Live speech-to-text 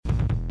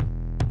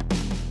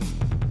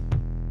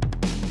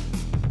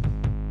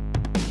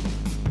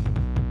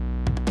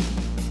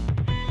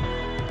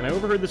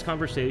overheard this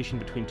conversation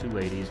between two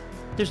ladies.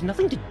 There's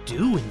nothing to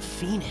do in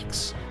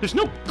Phoenix. There's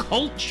no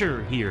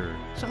culture here.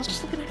 So I was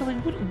just looking at her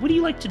like, what do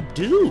you like to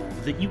do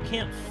that you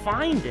can't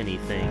find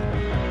anything?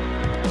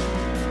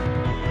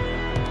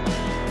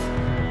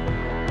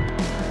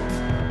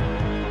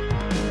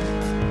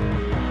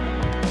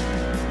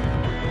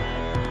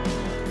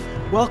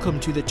 Welcome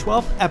to the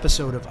 12th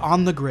episode of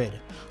On the Grid,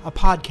 a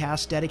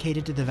podcast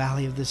dedicated to the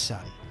Valley of the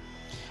Sun.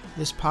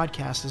 This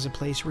podcast is a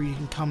place where you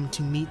can come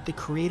to meet the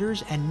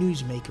creators and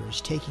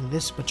newsmakers taking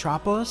this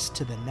metropolis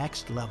to the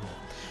next level.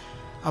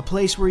 A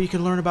place where you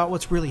can learn about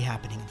what's really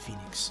happening in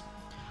Phoenix.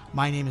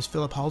 My name is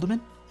Philip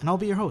Haldeman, and I'll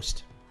be your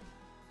host.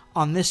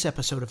 On this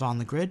episode of On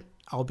the Grid,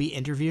 I'll be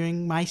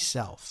interviewing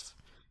myself.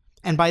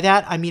 And by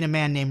that, I mean a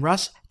man named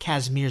Russ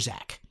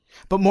Kazmierzak.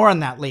 But more on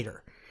that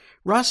later.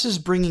 Russ is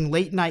bringing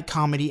late-night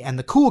comedy and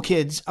the cool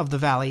kids of the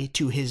Valley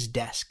to his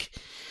desk.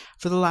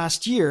 For the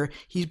last year,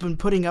 he's been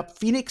putting up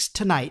Phoenix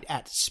Tonight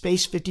at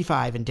Space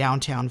 55 in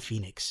downtown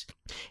Phoenix.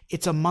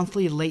 It's a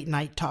monthly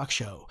late-night talk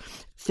show.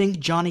 Think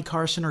Johnny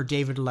Carson or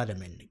David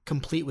Letterman,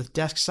 complete with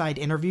desk-side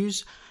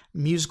interviews,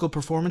 musical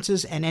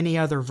performances, and any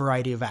other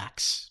variety of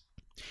acts.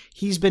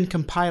 He's been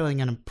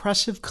compiling an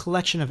impressive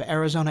collection of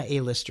Arizona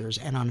A-listers,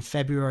 and on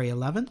February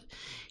 11th,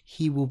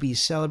 he will be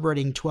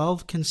celebrating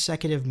 12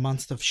 consecutive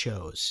months of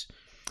shows.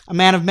 A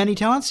man of many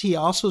talents, he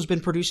also has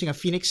been producing a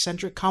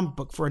Phoenix-centric comic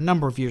book for a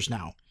number of years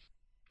now.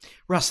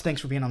 Russ,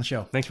 thanks for being on the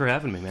show. Thanks for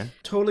having me, man.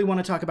 Totally want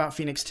to talk about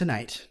Phoenix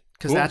Tonight,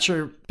 because that's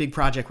your big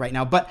project right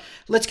now. But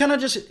let's kind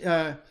of just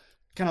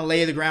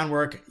lay the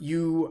groundwork.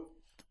 You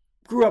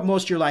grew up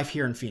most of your life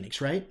here in Phoenix,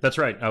 right? That's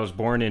right. I was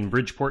born in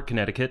Bridgeport,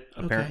 Connecticut.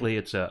 Apparently,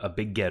 It's a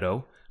big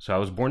ghetto. So I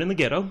was born in the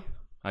ghetto.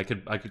 I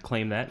could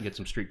claim that and get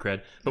some street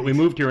cred. But we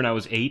moved here when I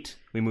was 8.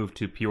 We moved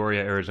to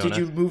Peoria, Arizona. Did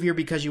you move here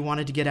because you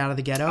wanted to get out of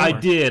the ghetto? I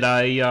did.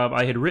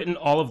 I had written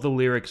all of the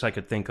lyrics I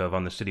could think of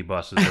on the city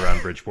buses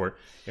around Bridgeport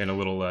in a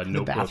little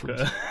notebook.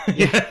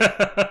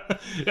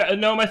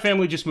 No, my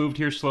family just moved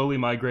here, slowly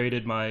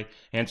migrated. My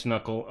aunts and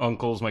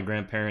uncles, my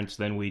grandparents,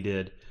 then we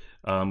did.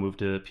 Moved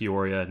to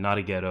Peoria, not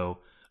a ghetto,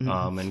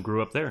 and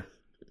grew up there.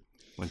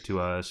 Went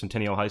to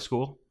Centennial High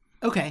School.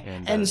 Okay,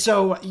 and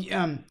so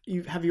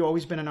have you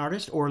always been an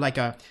artist, or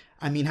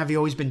have you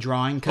always been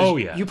drawing?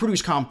 Because you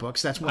produce comic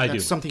books.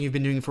 That's something you've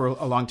been doing for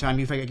a long time.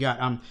 You've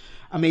got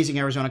Amazing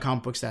Arizona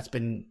Comic Books.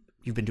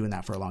 You've been doing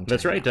that for a long time.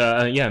 That's right.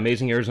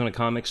 Amazing Arizona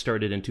Comics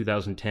started in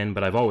 2010,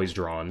 but I've always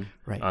drawn.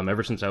 Right.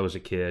 Ever since I was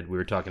a kid. We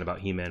were talking about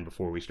He-Man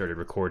before we started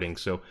recording.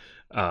 So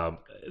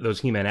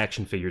those He-Man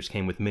action figures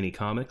came with mini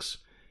comics,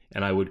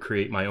 and I would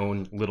create my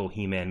own little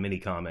He-Man mini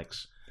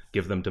comics.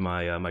 Give them to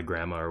my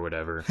grandma or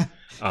whatever.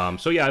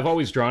 I've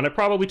always drawn. I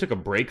probably took a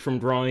break from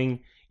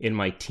drawing in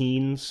my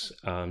teens,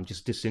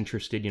 just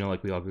disinterested,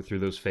 like we all go through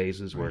those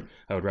phases where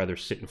I would rather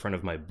sit in front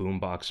of my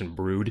boombox and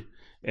brood,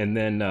 and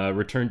then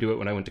returned to it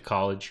when I went to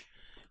college.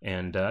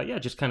 And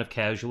just kind of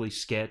casually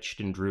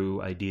sketched and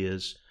drew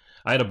ideas.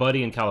 I had a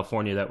buddy in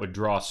California that would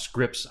draw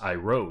scripts I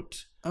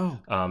wrote.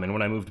 And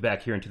when I moved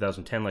back here in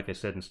 2010, like I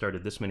said, and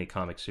started this mini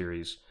comic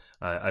series,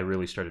 I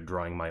really started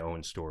drawing my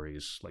own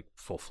stories, like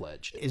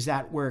full-fledged. Is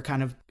that where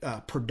kind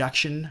of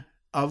production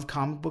of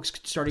comic books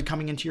started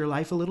coming into your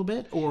life a little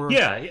bit, or?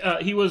 Yeah,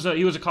 he was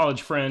a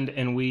college friend,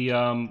 and we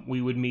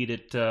would meet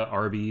at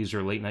Arby's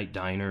or late night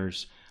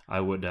diners. I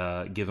would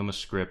give him a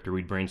script, or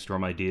we'd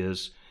brainstorm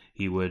ideas.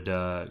 He would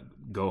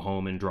go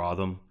home and draw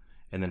them,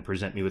 and then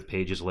present me with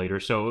pages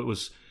later. So it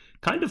was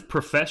kind of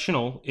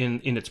professional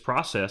in its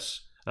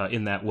process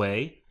in that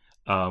way.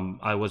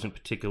 I wasn't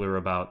particular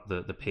about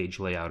the page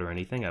layout or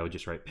anything. I would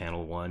just write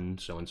panel 1,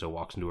 so-and-so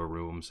walks into a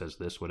room, says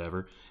this,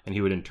 whatever, and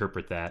he would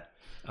interpret that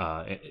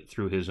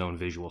through his own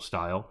visual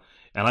style.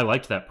 And I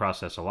liked that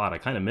process a lot. I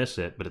kind of miss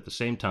it, but at the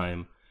same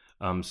time,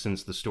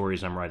 since the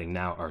stories I'm writing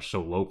now are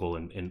so local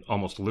and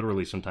almost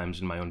literally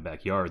sometimes in my own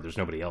backyard, there's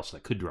nobody else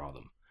that could draw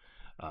them.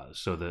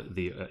 So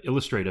the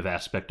illustrative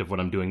aspect of what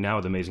I'm doing now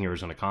with Amazing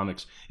Arizona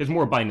Comics is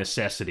more by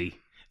necessity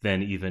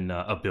than even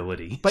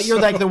ability. But you're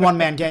like the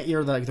one-man gang.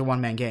 You're like the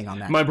one-man gang on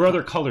that. My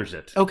brother colors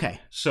it. Okay.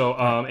 So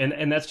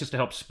and that's just to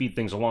help speed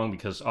things along,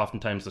 because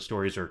oftentimes the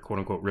stories are quote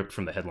unquote ripped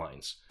from the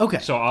headlines. Okay.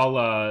 So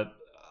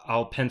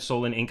I'll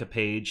pencil and ink a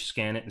page,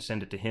 scan it, and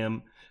send it to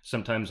him.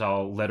 Sometimes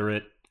I'll letter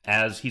it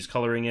as he's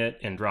coloring it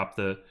and drop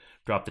the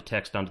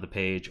text onto the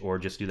page, or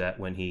just do that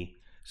when he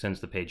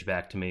sends the page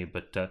back to me.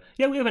 But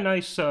we have a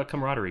nice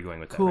camaraderie going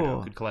with that. Cool. Right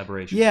now. Good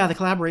collaboration. Yeah, the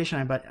collaboration,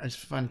 I bet, is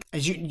fun.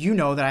 As you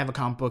know that I have a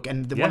comic book,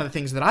 and one of the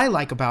things that I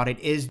like about it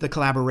is the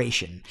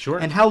collaboration. Sure.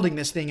 And holding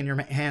this thing in your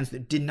hands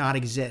that did not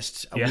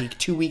exist a week,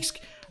 2 weeks,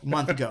 a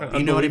month ago.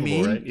 You know what I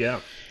mean? Right?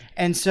 Yeah.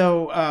 And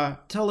so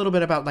tell a little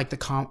bit about like the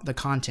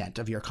content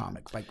of your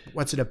comic. Like,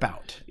 what's it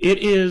about? It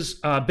is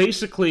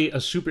basically a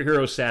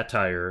superhero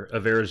satire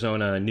of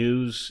Arizona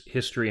news,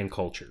 history, and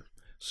culture.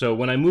 So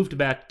when I moved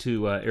back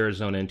to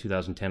Arizona in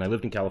 2010, I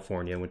lived in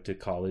California, went to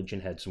college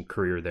and had some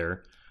career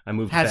there. I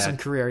moved back. Had some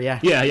career, yeah.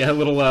 Yeah, a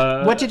little...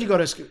 what did you go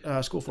to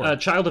school for?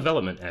 Child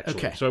development, actually.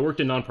 Okay. So I worked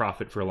in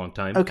nonprofit for a long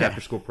time,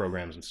 after school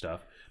programs and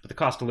stuff. But the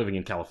cost of living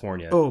in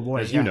California, Oh boy,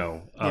 as yeah. you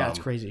know, Yeah, it's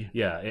crazy.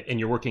 Yeah, and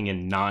you're working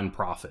in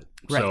non-profit,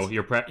 Right. so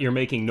you're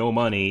making no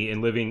money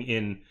and living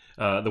in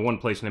the one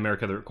place in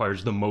America that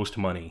requires the most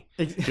money.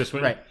 Just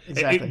when, Right,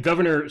 exactly.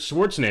 Governor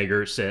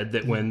Schwarzenegger said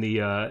that when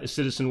the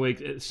citizen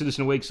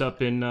wakes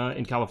up in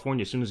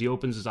California, as soon as he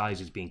opens his eyes,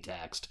 he's being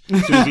taxed.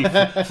 As soon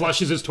as he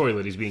flushes his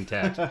toilet, he's being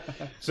taxed.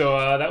 So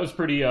that was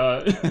pretty.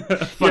 You're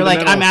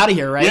like, I'm out of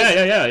here, right?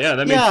 Yeah.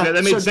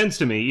 That made so- sense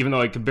to me, even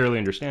though I could barely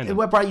understand it.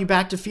 What brought you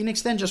back to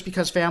Phoenix then? Just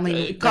because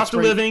family? Cost that's of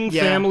where you- living,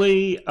 yeah.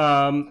 family.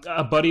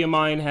 A buddy of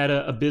mine had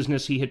a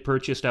business he had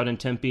purchased out in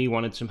Tempe.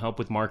 Wanted some help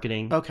with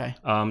marketing. Okay.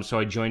 So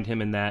I joined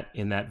him in that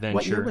venture.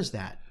 What year was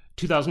that?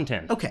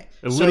 2010. Okay.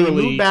 So you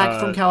Literally, moved back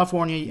from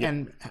California,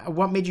 and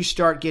what made you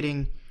start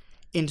getting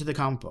into the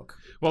comic book?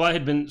 Well, I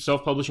had been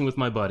self-publishing with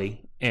my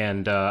buddy,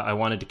 and I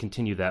wanted to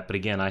continue that. But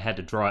again, I had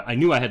to draw. I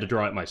knew I had to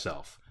draw it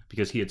myself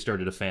because he had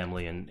started a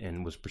family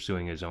and was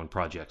pursuing his own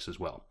projects as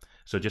well.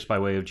 So just by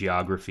way of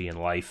geography and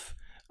life,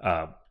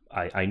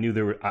 I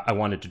knew I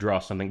wanted to draw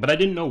something, but I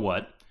didn't know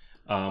what.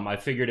 I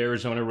figured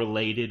Arizona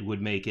related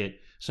would make it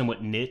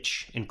somewhat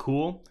niche and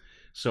cool.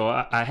 So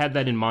I had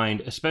that in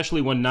mind,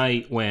 especially one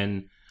night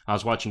when I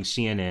was watching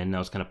CNN and I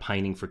was kind of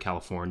pining for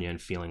California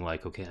and feeling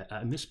like, okay,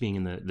 I miss being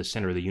in the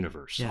center of the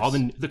universe. Yes. All the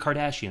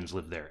Kardashians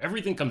live there.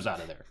 Everything comes out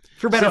of there.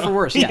 For better or for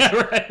worse, yeah. Yeah,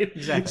 right.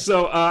 Exactly.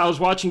 So I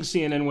was watching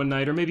CNN one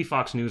night, or maybe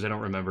Fox News, I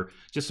don't remember,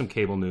 just some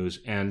cable news,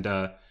 and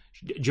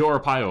Joe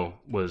Arpaio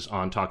was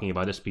on talking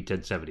about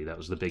SB1070. That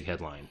was the big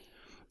headline.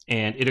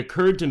 And it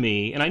occurred to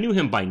me, and I knew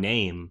him by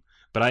name,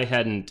 but I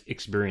hadn't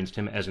experienced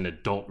him as an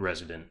adult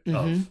resident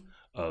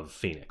of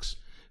Phoenix.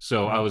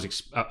 So I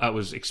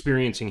was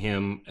experiencing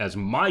him as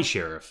my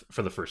sheriff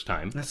for the first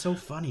time. That's so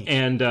funny.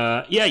 And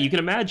yeah, you can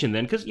imagine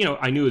then, because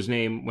I knew his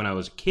name when I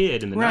was a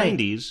kid in the Right.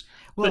 90s.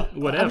 Well, but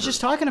whatever. I was just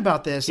talking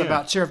about this,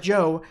 about Sheriff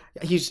Joe.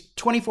 He's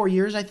 24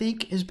 years, I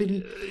think, has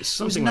been. It was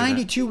something like that.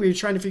 92. We were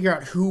trying to figure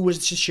out who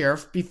was the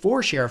sheriff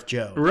before Sheriff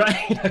Joe. Right,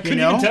 I couldn't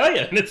know? even tell you.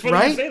 And it's funny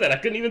Right? you say that. I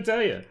couldn't even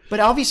tell you. But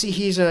obviously,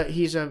 he's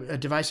a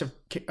divisive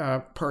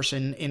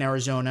person in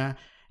Arizona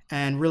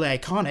and really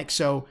iconic.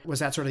 So was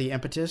that sort of the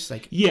impetus?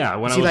 Like, Yeah,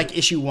 when was I he was like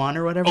issue 1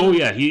 or whatever? Oh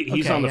yeah,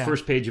 he's Okay, on the yeah.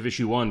 first page of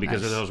issue 1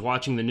 because Nice. as I was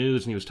watching the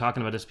news and he was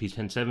talking about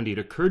SP1070, it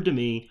occurred to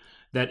me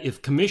that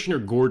if Commissioner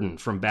Gordon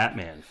from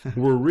Batman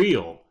were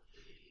real,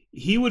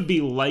 he would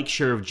be like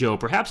Sheriff Joe,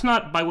 perhaps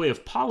not by way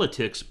of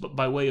politics, but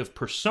by way of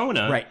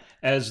persona, Right.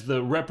 as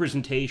the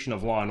representation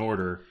of law and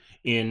order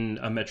in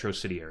a metro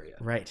city area.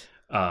 Right.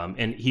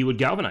 And he would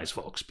galvanize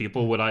folks.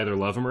 People would either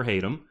love him or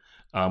hate him.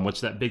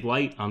 What's that big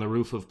light on the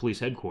roof of police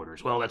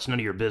headquarters? Well, that's none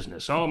of your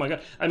business. Oh my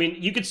God. I mean,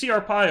 you could see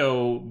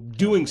Arpaio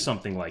doing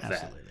something like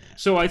that.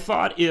 So I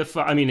thought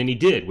and he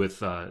did with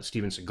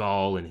Steven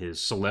Seagal and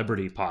his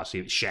celebrity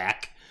posse,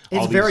 Shaq. It's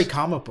all very these-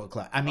 comic book.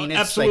 I mean, it's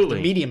like absolutely.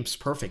 the medium's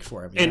perfect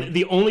for him. You know? And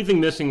the only thing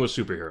missing was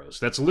superheroes.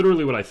 That's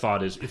literally what I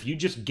thought is if you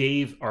just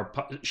gave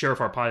Sheriff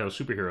Arpaio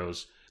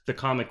superheroes, the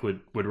comic would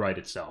write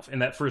itself.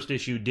 And that first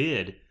issue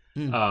did.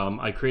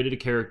 I created a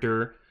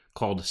character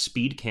called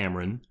Speed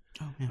Cameron.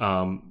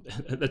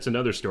 That's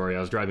another story. I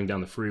was driving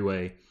down the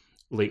freeway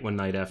late one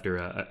night after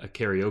a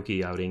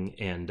karaoke outing,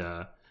 and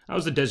I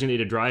was the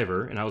designated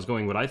driver, and I was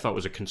going what I thought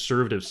was a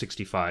conservative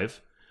 65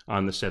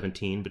 on the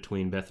 17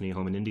 between Bethany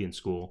Home and Indian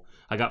School.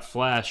 I got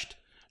flashed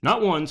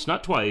not once,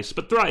 not twice,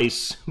 but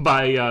thrice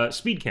by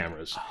speed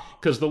cameras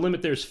because the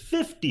limit there's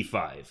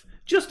 55,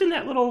 just in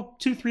that little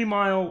 2-3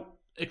 mile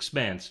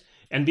expanse.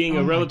 And being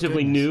a my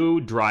relatively goodness. new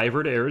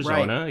driver to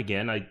Arizona, Right.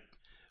 again, I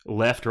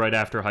left right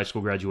after high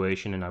school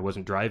graduation, and I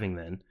wasn't driving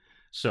then.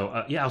 So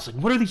I was like,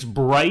 what are these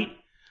bright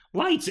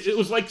lights? It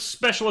was like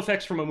special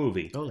effects from a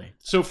movie. Totally.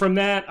 So from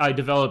that, I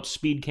developed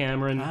Speed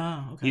Cameron.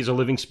 Oh, okay. He's a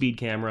living speed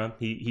camera.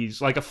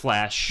 He's like a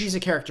Flash He's a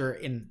character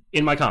in.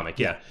 in my comic,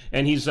 yeah.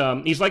 And he's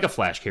like a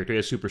Flash character. He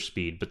has super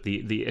speed, but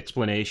the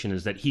explanation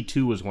is that he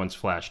too was once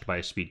flashed by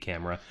a speed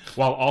camera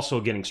while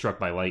also getting struck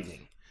by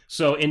lightning.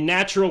 So in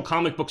natural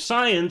comic book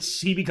science,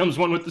 he becomes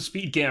one with the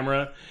speed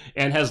camera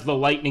and has the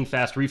lightning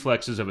fast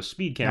reflexes of a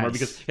speed camera Nice.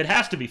 because it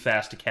has to be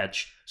fast to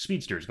catch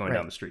speedsters going Right.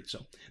 down the street.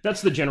 So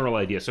that's the general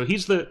idea. So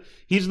he's the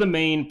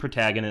main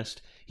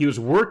protagonist. He was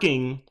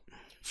working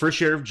for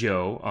Sheriff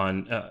Joe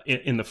on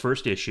in the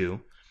first issue,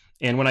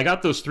 and when I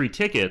got those 3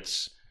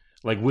 tickets,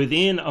 like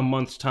within a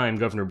month's time,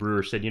 Governor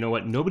Brewer said, "You know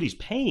what? Nobody's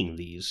paying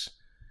these."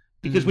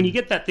 Because when you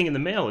get that thing in the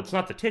mail, it's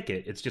not the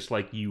ticket. It's just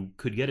like you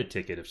could get a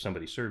ticket if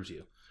somebody serves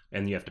you,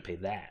 and you have to pay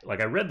that.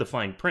 Like I read the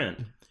fine print,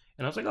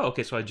 and I was like, oh,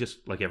 okay. So I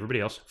just, like everybody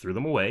else, threw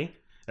them away.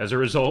 As a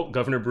result,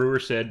 Governor Brewer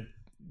said,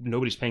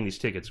 nobody's paying these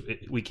tickets.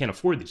 We can't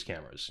afford these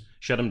cameras.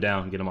 Shut them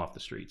down, get them off the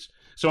streets.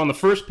 So on the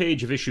first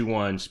page of issue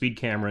 1, Speed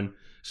Cameron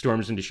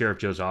storms into Sheriff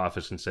Joe's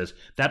office and says,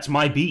 that's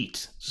my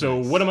beat. So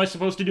what am I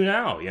supposed to do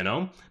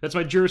now? That's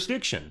my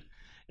jurisdiction.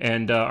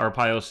 And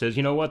Arpaio says,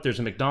 you know what? There's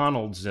a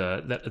McDonald's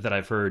that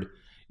I've heard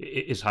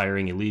is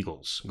hiring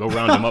illegals. Go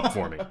round them up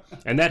for me.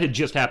 And that had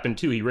just happened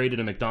too. He raided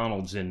a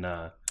McDonald's in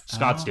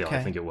Scottsdale, okay.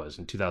 I think it was,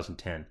 in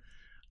 2010.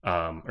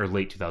 Or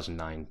late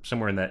 2009,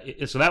 somewhere in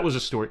that. So that was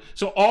a story.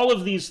 So all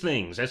of these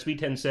things, SB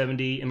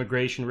 1070,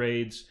 immigration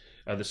raids,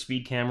 the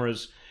speed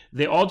cameras.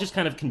 They all just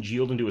kind of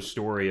congealed into a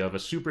story of a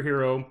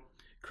superhero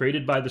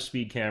created by the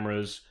speed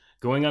cameras,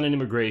 going on an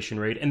immigration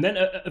raid, and then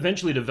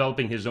eventually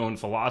developing his own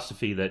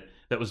philosophy that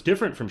was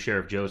different from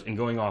Sheriff Joe's, and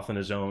going off on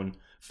his own,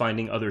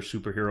 finding other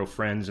superhero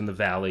friends in the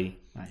valley,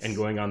 and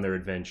going on their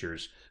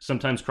adventures.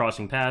 Sometimes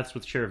crossing paths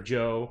with Sheriff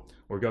Joe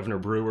or Governor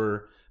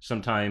Brewer,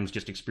 sometimes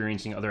just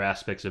experiencing other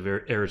aspects of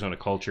Arizona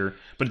culture.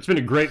 But it's been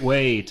a great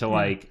way to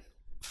like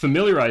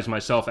familiarize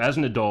myself as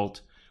an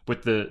adult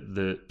with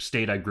the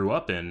state I grew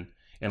up in,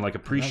 and like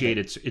appreciate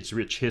its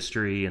rich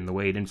history and the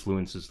way it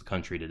influences the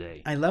country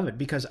today. I love it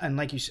because, and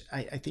like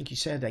I think you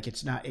said, like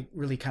it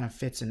really kind of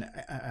fits in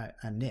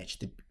a niche.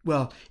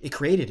 It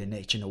created a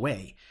niche in a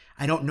way.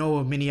 I don't know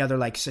of many other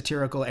like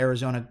satirical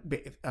Arizona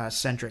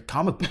centric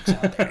comic books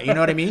out there. You know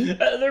what I mean?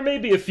 There may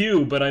be a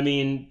few, but I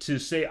mean, to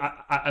say,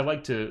 I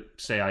like to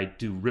say I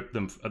do rip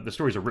them. The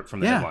stories are ripped from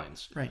the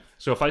headlines. Right.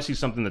 So if I see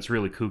something that's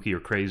really kooky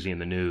or crazy in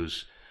the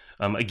news,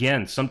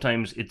 again,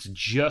 sometimes it's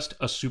just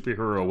a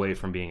superhero away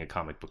from being a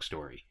comic book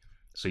story.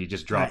 So you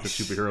just drop the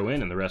superhero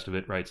in and the rest of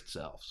it writes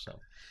itself. So,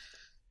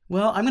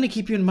 well, I'm going to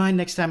keep you in mind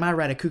next time I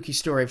write a kooky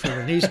story for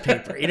the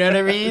newspaper. You know what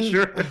I mean?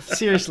 Sure.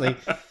 Seriously.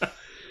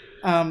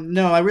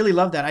 No, I really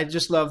love that. I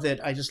just love that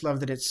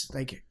it's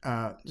like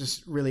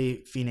just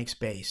really Phoenix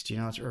based,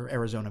 it's or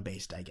Arizona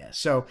based, I guess.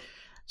 So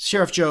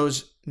Sheriff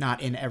Joe's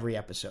not in every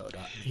episode.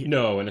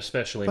 No, and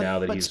especially now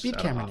that he's Speed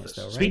Cameron is,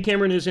 though, right? Speed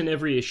Cameron is in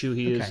every issue.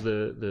 He is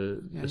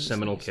the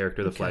seminal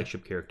character, the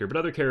flagship character. But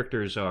other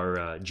characters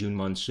are June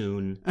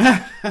Monsoon,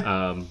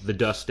 the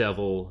Dust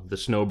Devil, the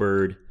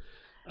Snowbird.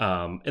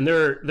 And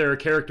there are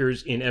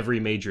characters in every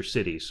major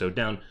city. So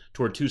down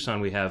toward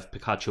Tucson, we have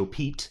Picacho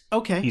Pete.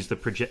 Okay. He's the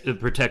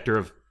protector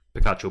of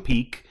Picacho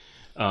Peak.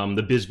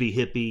 The Bisbee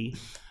Hippie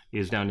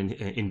is down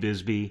in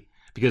Bisbee.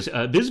 Because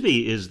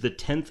Bisbee is the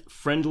 10th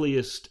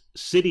friendliest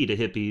city to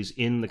hippies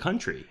in the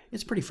country.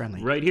 It's pretty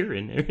friendly. Right here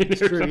in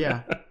It's true,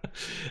 yeah.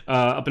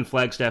 Up in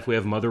Flagstaff, we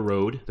have Mother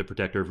Road, the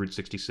protector of Route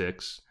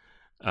 66.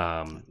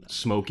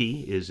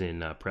 Smokey is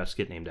in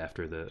Prescott, named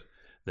after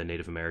the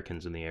Native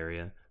Americans in the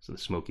area. So the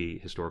Smokey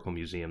Historical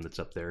Museum that's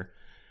up there.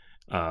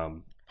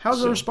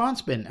 How's the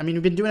response been? I mean,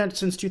 you've been doing it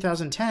since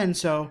 2010,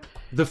 so...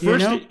 The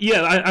first...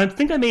 Yeah, I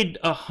think I made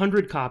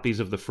 100 copies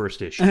of the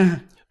first issue.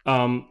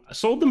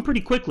 Sold them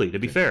pretty quickly, to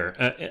be fair.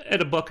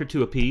 At $1 or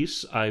 $2 a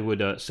piece, I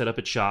would set up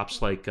at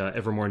shops like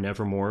Evermore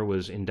Nevermore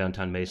was in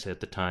downtown Mesa at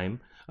the time.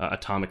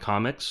 Atomic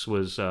Comics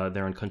was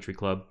there on Country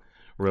Club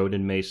Road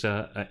in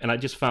Mesa. And I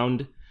just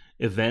found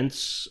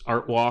events,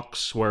 art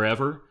walks,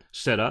 wherever,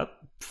 set up.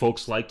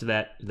 Folks liked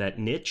that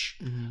niche.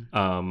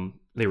 Mm-hmm.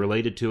 They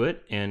related to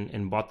it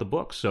and bought the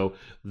book. So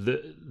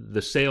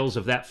the sales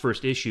of that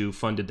first issue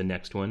funded the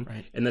next one.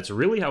 Right. And that's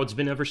really how it's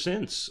been ever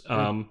since.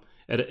 At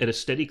a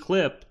steady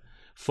clip,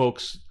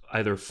 folks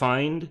either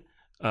find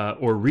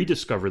or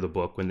rediscover the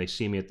book when they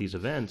see me at these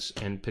events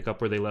and pick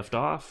up where they left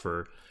off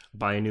or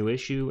buy a new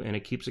issue, and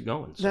it keeps it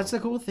going. So. That's the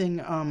cool thing,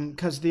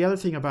 because the other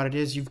thing about it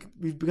is you've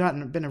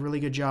been a really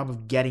good job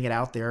of getting it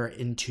out there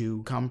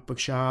into comic book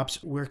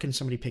shops. Where can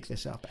somebody pick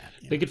this up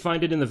at? They could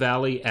find it in the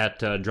Valley at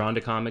Dronda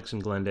Comics in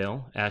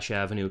Glendale, Ash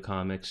Avenue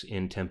Comics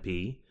in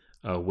Tempe,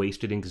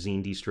 Wasted Ink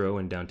Zine Distro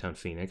in downtown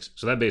Phoenix.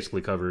 So that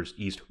basically covers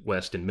east,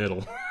 west, and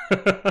middle.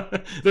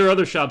 There are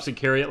other shops that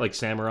carry it, like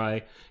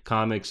Samurai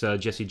Comics,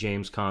 Jesse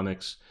James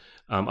Comics.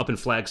 Up in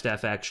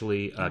Flagstaff,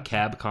 actually,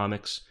 Cab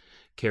Comics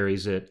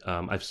carries it.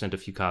 I've sent a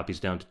few copies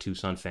down to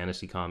Tucson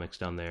Fantasy Comics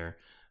down there,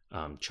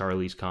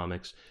 Charlie's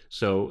Comics.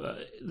 So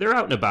they're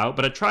out and about,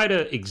 but I try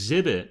to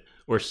exhibit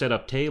or set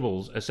up a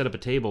table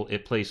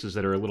at places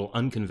that are a little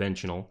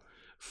unconventional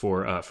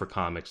for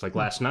comics. Like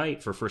last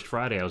night for First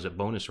Friday, I was at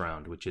Bonus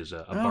Round, which is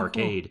a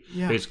barcade,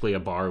 basically a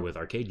bar with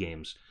arcade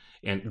games.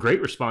 And great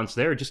response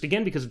there, just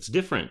again because it's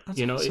different.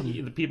 That's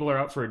awesome. The people are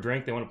out for a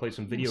drink; they want to play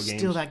some video games.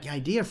 Steal that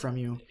idea from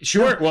you.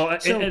 Sure. Well,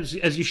 as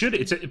you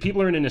should.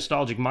 People are in a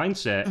nostalgic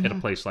mindset at a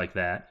place like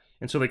that,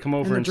 and so they come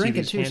over and see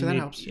these handmade. So that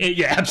helps.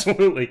 Yeah,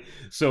 absolutely.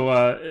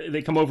 So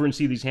they come over and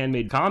see these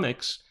handmade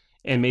comics,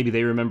 and maybe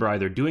they remember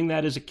either doing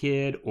that as a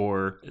kid,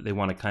 or they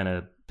want to kind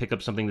of pick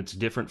up something that's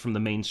different from the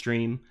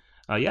mainstream.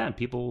 And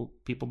people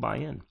buy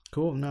in.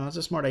 Cool. No, it's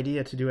a smart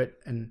idea to do it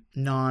in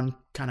non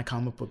kind of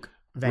comic book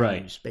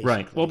venues, basically.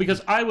 Right. Well,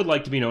 because I would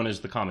like to be known as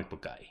the comic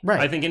book guy. Right.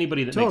 I think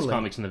anybody that makes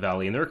comics in the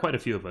Valley, and there are quite a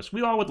few of us,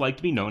 we all would like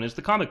to be known as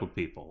the comic book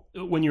people.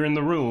 When you're in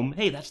the room,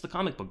 hey, that's the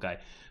comic book guy.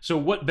 So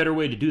what better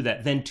way to do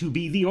that than to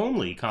be the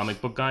only comic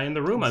book guy in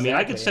the room? Exactly. I mean,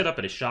 I could set up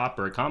at a shop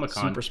or a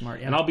Comic-Con, super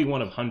smart, and I'll be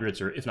one of hundreds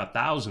or if not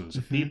thousands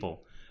of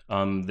people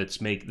that's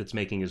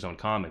making his own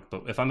comic.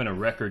 But if I'm in a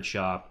record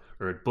shop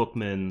or at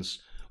Bookman's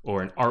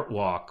or an art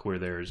walk where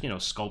there's,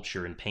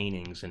 sculpture and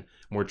paintings and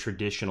more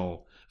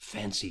traditional,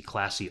 fancy,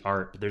 classy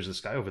art. But there's this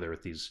guy over there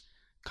with these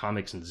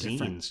comics and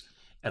zines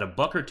at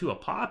 $1 or $2 a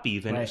pop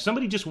even. Right. If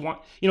somebody just a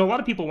lot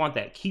of people want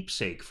that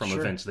keepsake from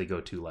events they go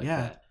to like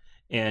that.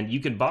 And you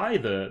can buy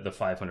the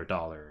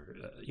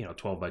 $500,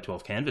 12 by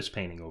 12 canvas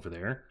painting over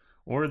there,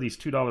 or these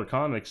 $2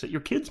 comics that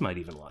your kids might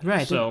even like.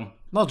 Right. So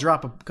they'll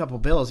drop a couple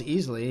bills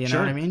easily. You know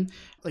what I mean?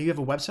 Like, you have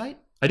a website?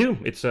 I do.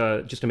 It's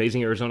just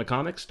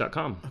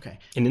AmazingArizonaComics.com. Okay.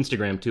 And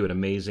Instagram, too, at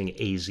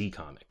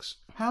AmazingAZComics.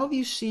 How have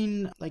you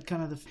seen, like,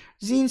 kind of the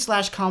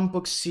zine/comic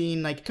book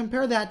scene? Like,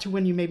 compare that to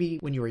when you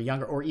were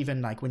younger, or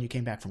even like when you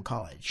came back from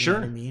college. You know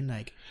what I mean?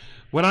 Like,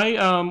 when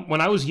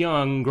I was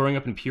young, growing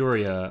up in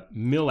Peoria,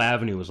 Mill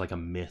Avenue was like a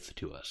myth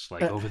to us.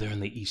 Like over there in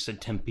the east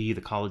side, Tempe,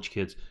 the college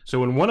kids. So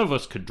when one of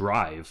us could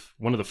drive,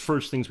 one of the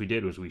first things we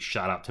did was we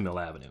shot out to Mill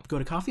Avenue. go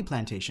to Coffee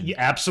Plantation. Yeah,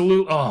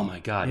 absolute. Oh my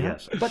God,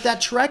 yes. But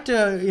that trek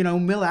to,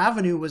 Mill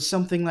Avenue was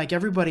something like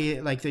everybody,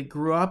 like, that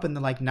grew up in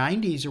the, like,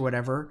 90s or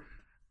whatever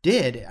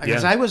did.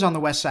 Because I was on the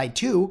west side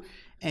too.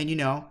 And,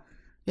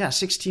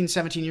 16,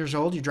 17 years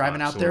old, you're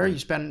driving out there, you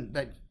spend,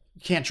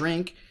 you can't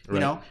drink,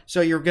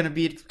 so you're going to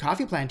be at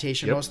Coffee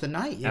Plantation most of the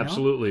night.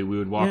 Absolutely. We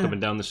would walk up and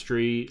down the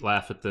street,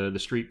 laugh at the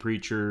street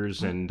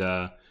preachers,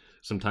 and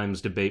sometimes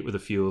debate with a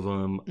few of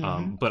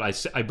them. But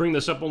I bring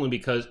this up only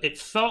because it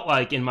felt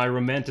like in my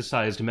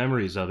romanticized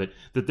memories of it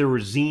that there were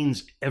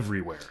zines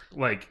everywhere.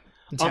 Like,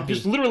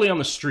 just literally on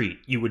the street,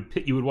 you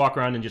would walk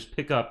around and just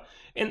pick up.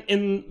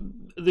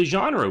 And the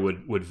genre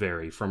would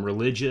vary from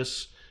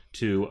religious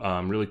to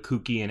really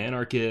kooky and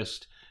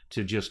anarchist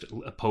to just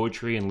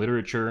poetry and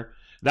literature.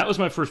 That was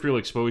my first real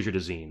exposure to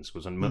zines,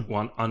 was on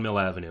Mill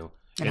Avenue.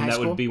 And that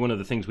would be one of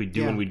the things we'd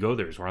do when we'd go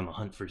there, is we're on the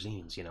hunt for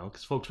zines,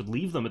 because folks would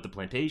leave them at the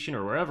plantation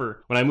or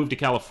wherever. When I moved to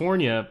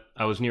California,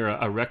 I was near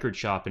a record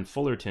shop in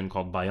Fullerton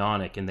called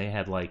Bionic, and they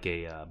had like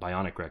a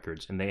Bionic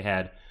Records, and they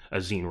had a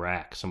zine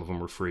rack. Some of them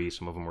were free,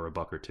 some of them were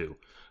 $1 or $2.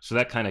 So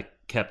that kind of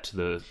kept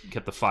the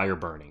fire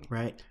burning,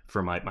 right,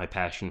 for my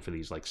passion for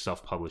these like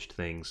self-published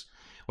things.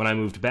 When I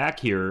moved back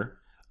here,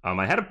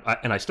 I had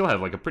and I still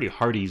have like a pretty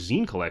hearty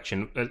zine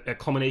collection, a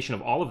culmination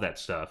of all of that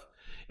stuff.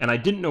 And I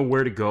didn't know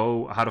where to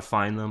go, how to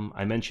find them.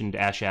 I mentioned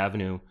Ash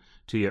Avenue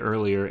to you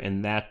earlier,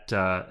 and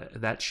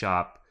that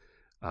shop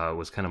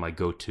was kind of my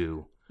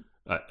go-to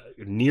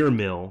near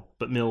Mill,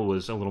 but Mill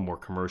was a little more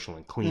commercial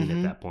and clean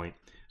at that point.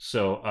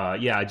 So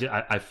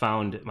I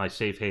found my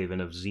safe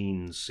haven of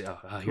zines.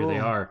 Here they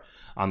are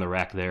on the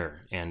rack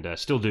there, and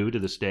still do to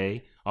this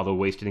day. Although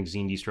Wasted Ink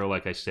Zine Distro,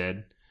 like I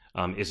said,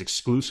 is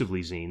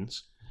exclusively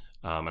zines,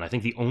 and I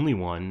think the only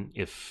one,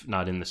 if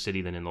not in the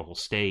city, then in the whole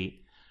state.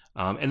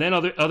 And then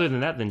other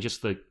than that, then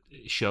just the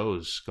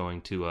shows. I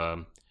went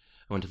to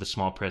the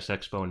Small Press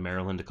Expo in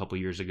Maryland a couple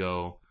years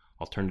ago,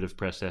 Alternative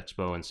Press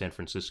Expo in San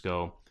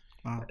Francisco.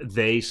 Wow.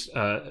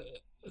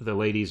 The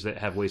ladies that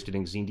have Wasted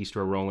Ink Zine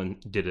Distro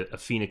rolling did a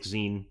Phoenix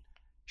Zine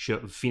show,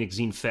 Phoenix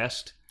Zine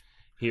Fest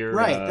here.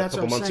 Right, that's a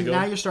couple what I'm months saying. ago.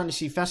 Now you're starting to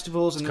see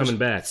festivals, and it's coming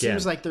back. It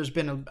seems like there's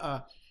been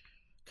a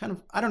kind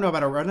of, I don't know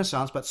about a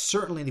renaissance, but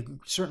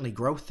certainly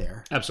growth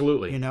there.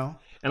 Absolutely.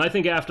 And I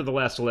think after the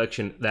last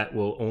election, that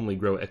will only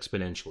grow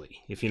exponentially,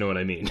 if you know what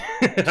I mean.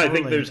 Totally. I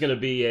think there's going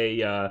to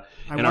be an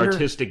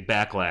artistic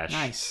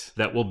backlash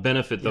that will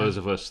benefit those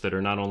of us that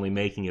are not only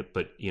making it,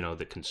 but,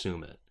 that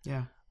consume it.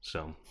 Yeah.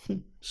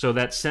 So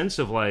that sense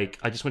of like,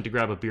 I just went to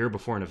grab a beer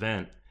before an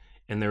event,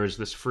 and there was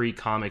this free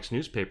comics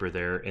newspaper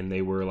there, and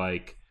they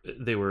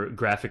were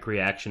graphic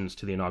reactions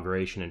to the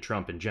inauguration and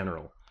Trump in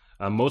general.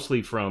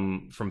 Mostly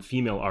from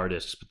female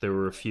artists, but there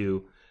were a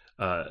few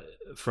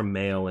from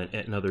male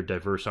and other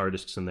diverse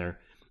artists in there.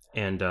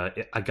 And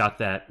I got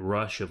that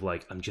rush of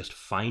like, I'm just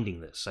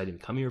finding this. I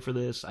didn't come here for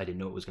this. I didn't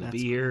know it was going to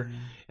be here. Cool, yeah.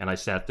 And I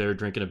sat there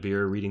drinking a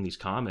beer, reading these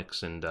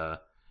comics, and it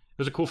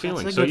was a cool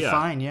feeling. That's a good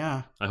find,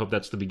 yeah. I hope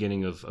that's the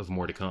beginning of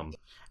more to come.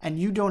 And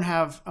you don't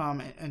have,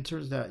 in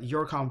terms of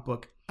your comic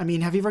book, I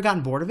mean, have you ever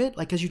gotten bored of it?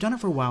 Like, because you've done it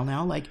for a while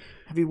now. Like,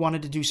 have you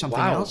wanted to do something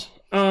else?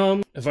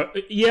 Every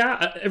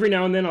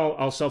now and then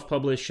I'll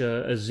self-publish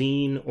a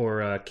zine,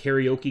 or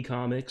Karaoke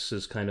Comics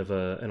is kind of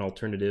an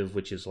alternative,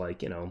 which is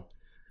like,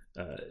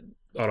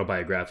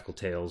 autobiographical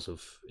tales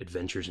of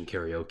adventures in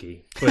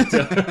karaoke.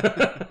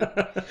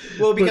 But,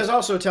 well, because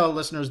also tell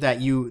listeners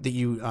that you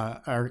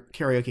are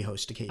karaoke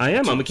host occasionally. I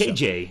am. I'm a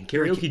KJ,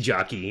 karaoke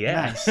jockey.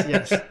 Yeah. Nice.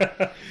 Yes.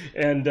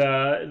 And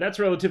that's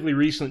relatively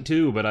recent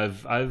too. But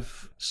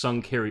I've sung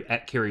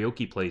at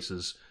karaoke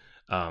places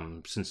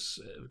since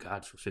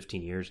for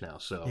 15 years now.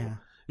 So.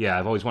 Yeah,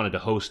 I've always wanted to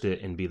host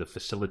it and be the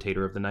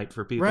facilitator of the night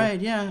for people. Right,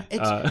 yeah.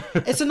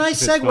 It's a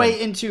nice segue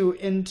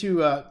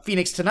into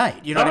Phoenix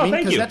Tonight. You know what I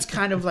mean? Because that's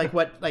kind of like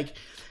what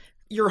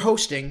you're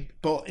hosting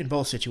in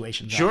both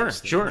situations.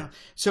 Sure.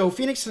 So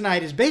Phoenix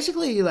Tonight is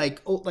basically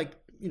like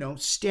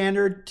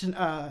standard,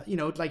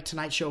 like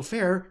Tonight Show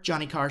fare,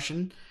 Johnny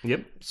Carson.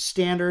 Yep.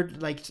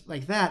 Standard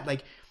like that.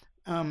 Like,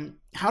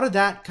 how did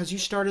that? Because you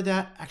started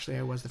that. Actually,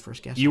 I was the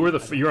first guest. You were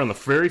on the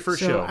very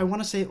first show. I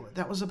want to say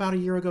that was about a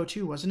year ago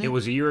too, wasn't it? It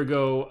was a year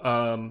ago.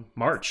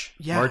 March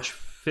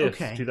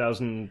 5th,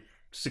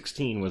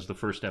 2016 was the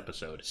first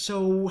episode.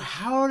 So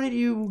how did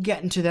you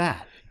get into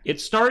that? It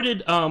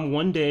started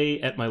one day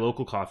at my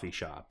local coffee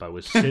shop. I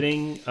was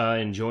sitting,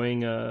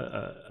 enjoying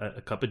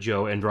a cup of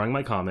Joe and drawing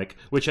my comic,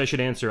 which I should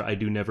answer. I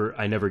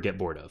never get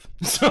bored of.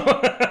 So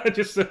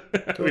just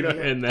put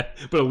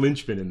a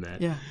linchpin in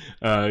that.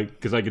 Yeah.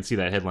 Because I could see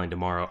that headline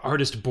tomorrow.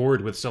 Artist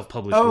bored with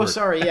self-published Oh, work.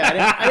 sorry.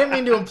 Yeah, I didn't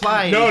mean to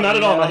imply. No, anything, not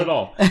at all, like-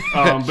 not at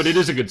all. But it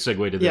is a good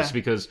segue to this Yeah.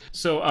 because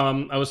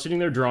I was sitting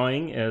there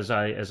drawing as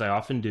I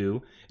often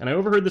do, and I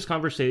overheard this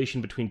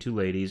conversation between two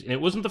ladies, and it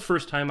wasn't the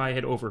first time I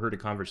had overheard a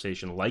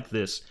conversation like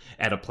this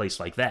at a place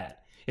like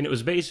that. And it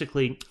was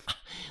basically,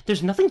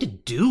 there's nothing to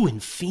do in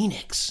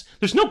Phoenix.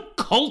 There's no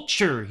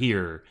culture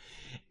here.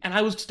 And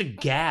I was just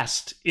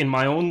aghast in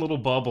my own little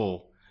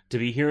bubble to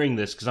be hearing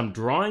this because I'm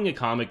drawing a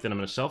comic that I'm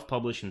going to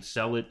self-publish and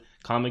sell it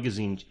comic and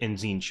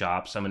zine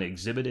shops. I'm going to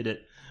exhibit it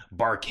at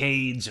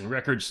barcades and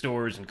record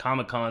stores and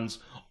Comic-Cons,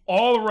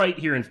 all right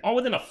here, and all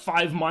within a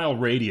 5-mile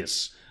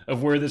radius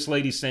of where this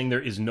lady's saying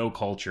there is no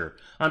culture.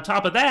 On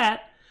top of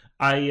that,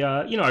 I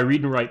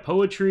read and write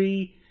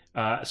poetry.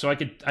 So I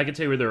could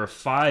tell you where there are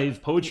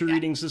 5 poetry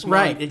readings this month.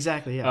 Right,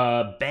 exactly,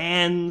 yeah.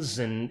 Bands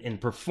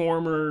and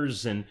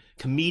performers and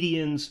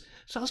comedians.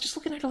 So I was just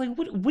looking at her like,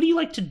 what do you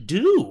like to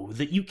do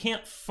that you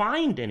can't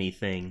find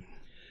anything?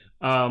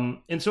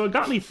 And so it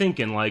got me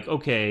thinking, like,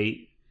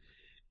 okay,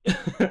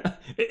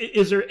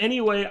 is there any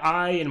way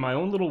I, in my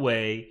own little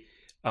way,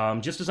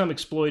 just as I'm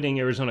exploiting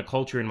Arizona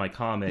culture in my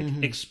comic,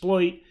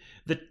 exploit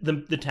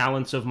the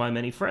talents of my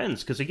many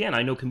friends? Because again,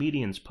 I know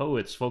comedians,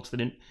 poets, folks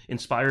that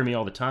inspire me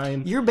all the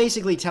time. You're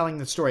basically telling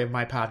the story of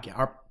my podcast,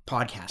 our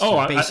podcast.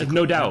 Oh, basically.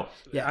 no doubt.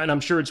 Yeah. And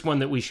I'm sure it's one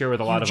that we share with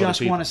a lot of other Just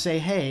people. want to say,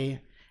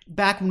 hey,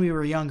 back when we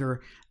were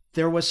younger,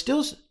 there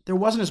wasn't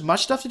as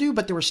much stuff to do,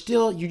 but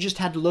you just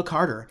had to look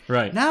harder.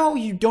 Right. Now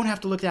you don't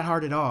have to look that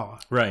hard at all.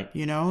 Right.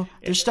 You know,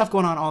 there's stuff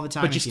going on all the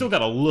time. But you still got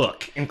to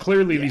look. And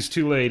clearly these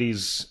two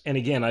ladies, and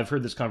again, I've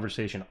heard this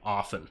conversation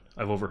often.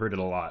 I've overheard it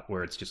a lot,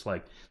 where it's just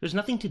like, there's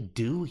nothing to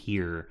do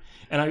here.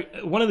 And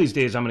one of these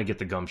days, I'm going to get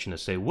the gumption to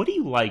say, what do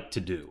you like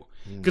to do?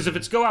 Because if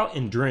it's go out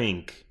and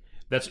drink,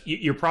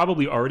 you're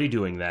probably already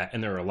doing that,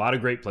 and there are a lot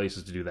of great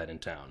places to do that in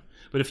town.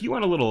 But if you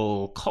want a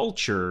little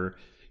culture,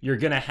 you're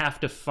going to have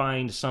to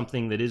find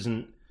something that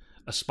isn't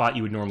a spot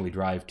you would normally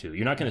drive to.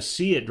 You're not going to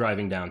see it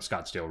driving down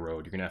Scottsdale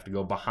Road. You're going to have to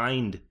go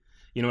behind,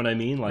 you know what I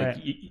mean? Like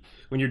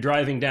when you're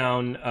driving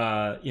down,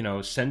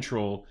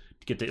 Central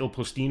to get to Il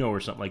Postino or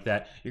something like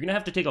that, you're going to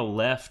have to take a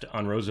left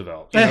on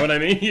Roosevelt. You know what I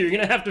mean? You're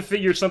going to have to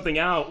figure something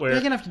out where...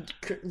 You're going to have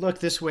to look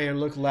this way or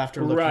look left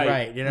or look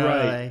right. You know?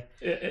 Right.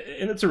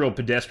 And it's a real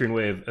pedestrian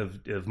way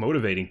of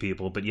motivating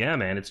people. But yeah,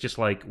 man, it's just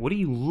like, what are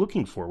you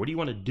looking for? What do you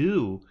want to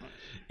do?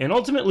 And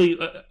ultimately,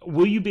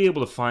 will you be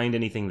able to find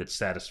anything that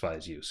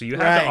satisfies you? So you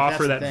have to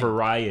offer that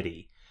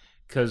variety.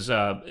 Because,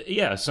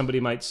 somebody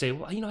might say,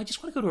 well, I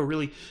just want to go to a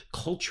really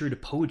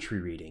cultured poetry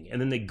reading.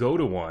 And then they go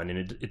to one,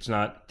 and it's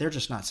not... They're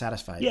just not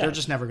satisfied. Yeah. They're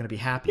just never going to be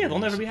happy. Yeah, they'll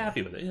never be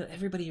happy with it.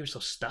 Everybody here is so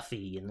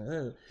stuffy.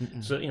 And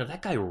so,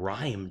 that guy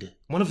rhymed.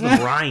 One of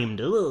them rhymed.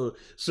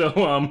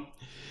 So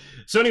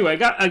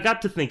anyway, I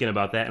got to thinking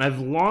about that. And I've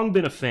long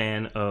been a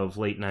fan of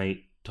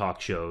late-night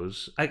talk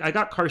shows. I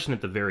got Carson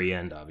at the very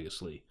end,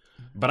 obviously.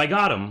 But I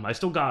got him. I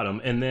still got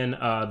him. And then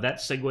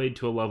that segued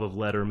to a love of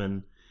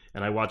Letterman.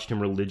 And I watched him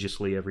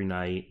religiously every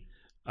night.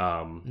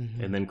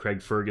 And then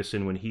Craig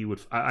Ferguson, when he would...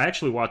 I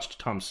actually watched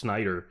Tom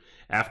Snyder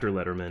after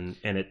Letterman.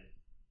 And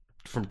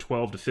from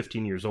 12 to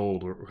 15 years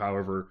old, or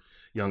however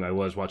young I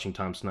was watching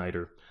Tom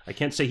Snyder, I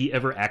can't say he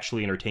ever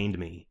actually entertained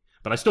me.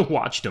 But I still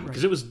watched him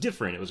because it was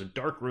different. It was a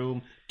dark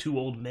room, 2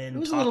 old men. It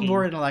was talking. a little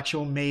more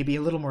intellectual, maybe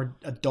a little more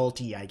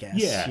adulty, I guess.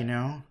 Yeah, you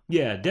know.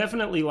 Yeah,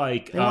 definitely.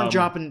 Like they weren't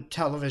dropping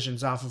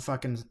televisions off of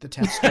fucking the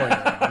 10th story. You know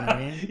what I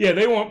mean? Yeah,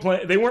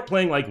 they weren't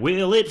playing like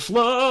 "Will it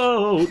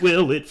float?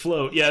 Will it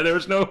float?" Yeah, there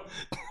was no.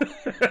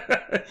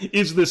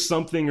 Is this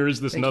something or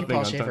is this Thank nothing? You,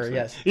 Paul Schaefer,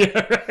 yes.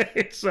 Yeah,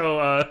 right.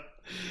 So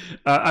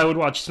I would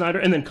watch Snyder,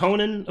 and then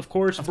Conan, of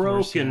course,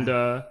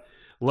 and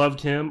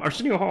loved him.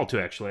 Arsenio Hall too,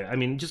 actually. I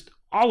mean, just.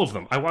 All of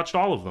them. I watched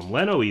all of them.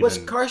 Leno even. Was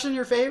Carson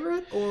your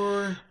favorite,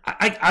 or?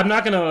 I'm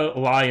not going to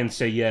lie and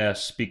say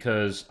yes,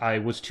 because I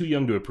was too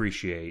young to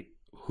appreciate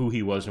who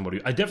he was and what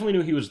I definitely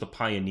knew he was the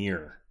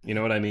pioneer. You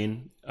know what I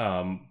mean?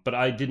 But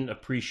I didn't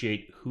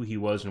appreciate who he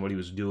was and what he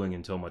was doing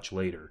until much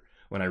later,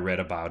 when I read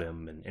about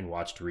him and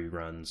watched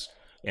reruns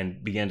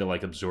and began to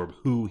absorb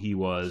who he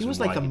was. He was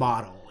like the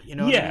model, you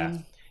know what I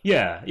mean?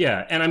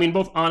 Yeah. And I mean,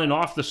 both on and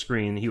off the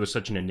screen, he was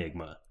such an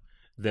enigma.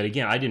 That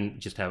again, I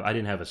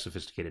didn't have a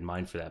sophisticated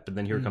mind for that. But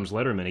then here comes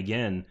Letterman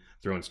again,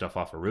 throwing stuff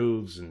off of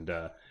roofs and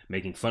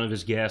making fun of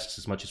his guests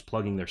as much as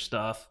plugging their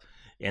stuff,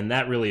 and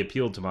that really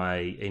appealed to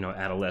my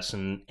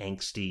adolescent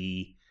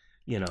angsty.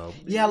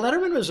 Yeah,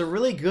 Letterman was a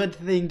really good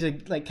thing to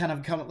kind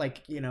of come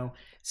 6th,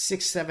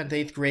 7th,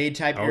 8th grade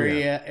type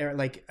area. Yeah.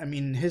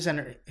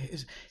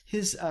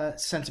 His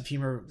sense of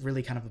humor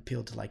really kind of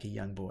appealed to a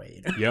young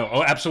boy. Yeah,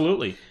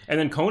 absolutely. And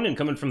then Conan,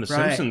 coming from The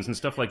Simpsons and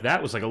stuff like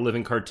that, was like a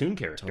living cartoon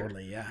character.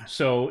 Totally, yeah.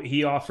 So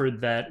he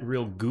offered that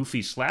real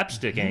goofy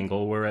slapstick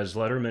angle, whereas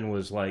Letterman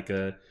was like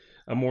a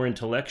a more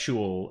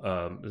intellectual,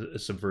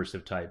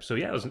 subversive type. So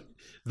yeah,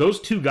 those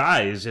two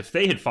guys, if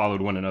they had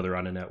followed one another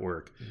on a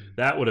network,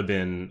 that would have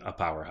been a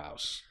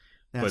powerhouse.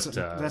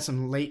 That's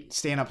some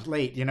staying up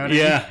late, you know what I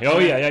mean?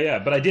 Yeah.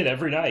 But I did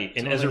every night.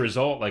 And as a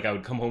result, like I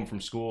would come home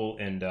from school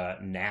and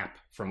nap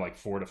from like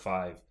 4 to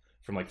 5,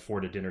 from like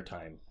 4 to dinner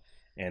time.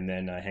 And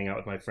then hang out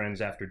with my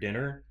friends after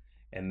dinner.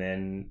 And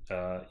then,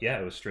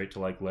 it was straight to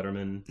like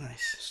Letterman,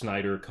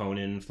 Snyder,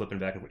 Conan, flipping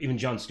back and forth. Even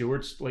Jon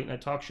Stewart's late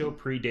night talk show,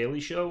 pre-Daily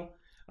Show,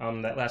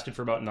 that lasted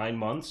for about 9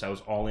 months. I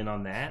was all in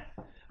on that.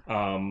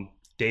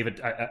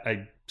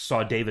 I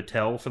saw Dave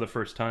Attell for the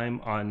first time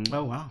on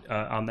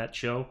that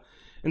show.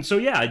 And so,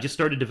 I just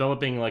started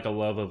developing like a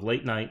love of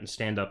late night and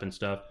stand-up and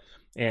stuff.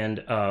 And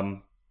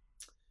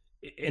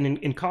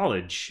in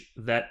college,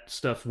 that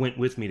stuff went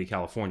with me to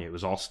California. It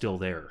was all still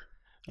there.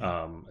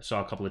 I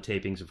saw a couple of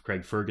tapings of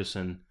Craig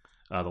Ferguson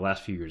the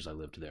last few years I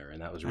lived there,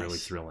 and that was really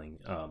thrilling.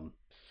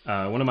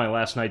 One of my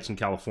last nights in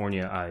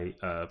California,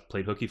 I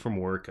played hooky from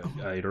work.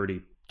 I had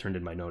already turned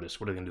in my notice.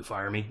 What are they going to do,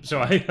 fire me?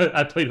 So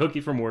I played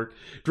hooky from work,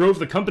 drove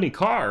the company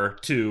car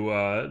to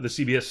the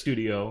CBS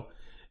studio,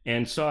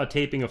 and saw a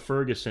taping of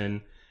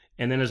Ferguson.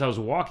 And then as I was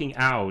walking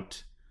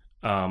out,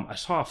 I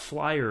saw a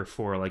flyer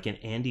for like an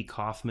Andy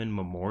Kaufman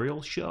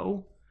memorial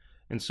show.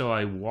 And so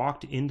I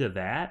walked into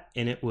that,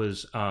 and it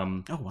was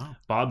Bob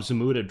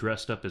Zmuda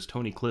dressed up as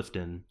Tony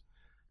Clifton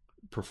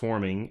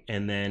performing.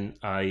 And then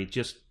I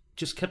just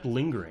kept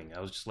lingering.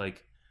 I was just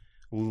like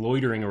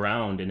loitering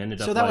around and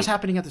ended up. So that was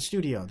happening at the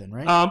studio then,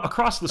 right?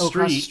 Across the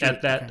street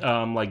at that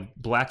like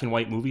black and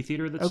white movie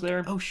theater that's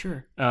there. Oh,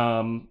 sure.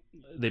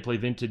 They play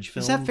vintage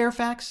film. Is that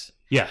Fairfax?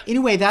 Yeah.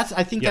 Anyway, that's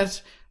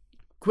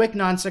quick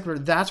non sequitur.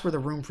 That's where the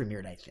Room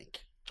premiered, I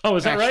think. Oh,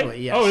 is that right?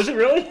 Yes. Oh, is it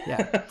really?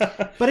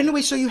 Yeah. But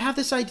anyway, so you have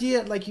this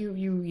idea, like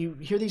you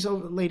hear these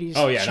old ladies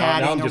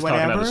chatting now I'm just or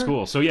whatever. Talking out of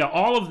school. So yeah,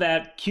 all of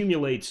that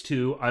accumulates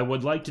to I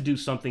would like to do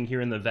something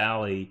here in the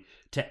Valley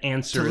to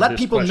answer to let this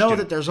people question. know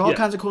that there's all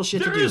kinds of cool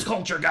shit to do. There is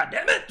culture,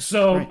 goddammit!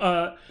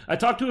 So I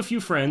talked to a few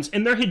friends,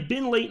 and there had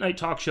been late night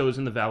talk shows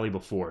in the Valley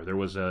before. There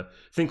was a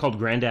thing called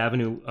Grand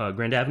Avenue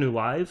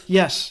Live.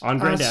 Yes, on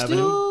Grand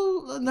Avenue.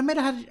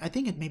 I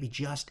think it maybe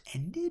just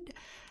ended.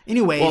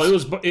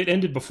 Anyways, well, it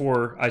ended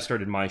before I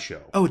started my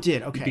show. Oh, it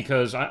did? Okay.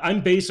 Because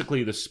I'm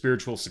basically the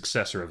spiritual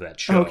successor of that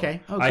show.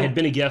 Okay. I had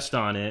been a guest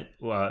on it.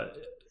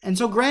 And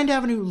so Grand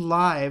Avenue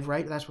Live,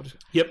 right? That's what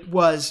it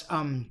was.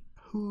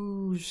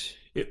 Who's...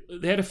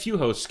 They had a few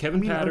hosts.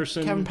 Kevin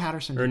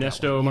Patterson,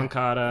 Ernesto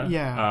Moncada.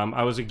 Yeah.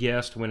 I was a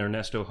guest when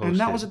Ernesto hosted. And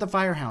that was at the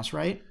Firehouse,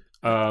 right?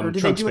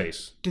 Trunk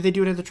Space. Did they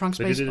do it at the Trunk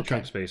Space? They did it at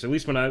Trunk Space. At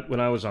least when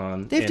I was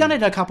on. They've done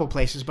it a couple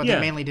places, but they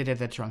mainly did it at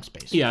the Trunk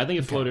Space. Yeah, I think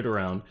it floated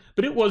around.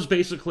 But it was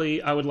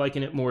basically, I would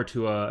liken it more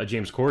to a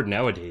James Corden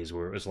nowadays,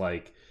 where it was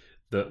like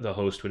the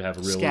host would have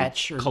a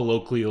really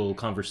colloquial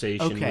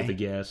conversation with the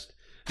guest.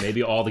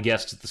 Maybe all the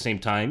guests at the same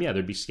time. Yeah,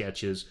 there'd be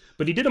sketches.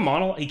 But he did a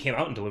monologue. He came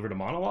out and delivered a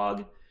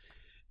monologue.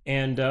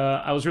 And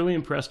I was really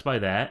impressed by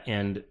that.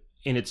 And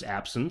in its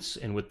absence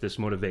and with this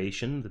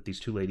motivation that these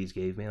two ladies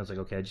gave me, I was like,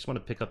 okay, I just want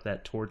to pick up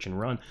that torch and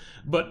run.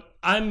 But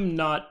I'm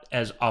not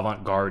as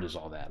avant-garde as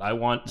all that. I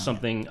want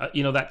something,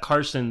 that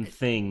Carson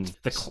thing,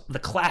 the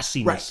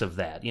classiness of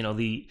that,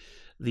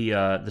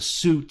 the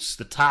suits,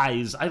 the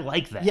ties. I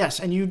like that. Yes,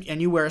 and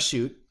you wear a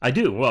suit. I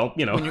do. Well,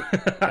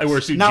 I wear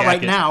a suit not jacket.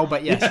 right now,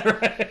 but yes. Yeah,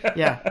 right.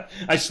 Yeah.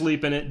 I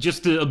sleep in it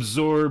just to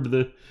absorb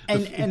the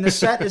and the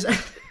set is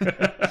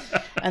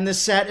and the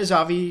set is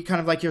obviously kind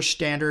of like your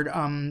standard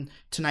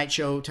Tonight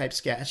Show type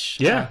sketch.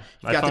 Yeah.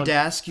 You've got the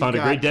desk. Found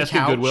a great desk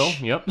at Goodwill.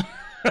 Yep.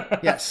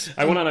 Yes.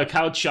 I went on a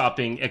couch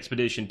shopping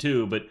expedition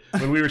too, but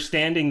when we were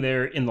standing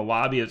there in the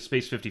lobby at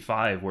Space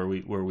 55 where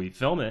we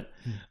film it,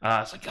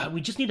 it's like, God,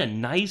 we just need a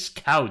nice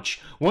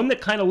couch. One that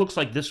kind of looks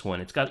like this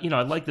one. It's got,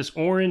 I like this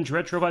orange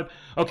retro vibe.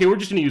 Okay, we're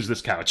just going to use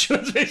this couch.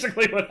 That's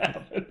basically what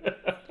happened.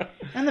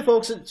 And the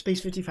folks at Space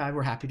 55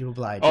 were happy to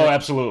oblige. Oh,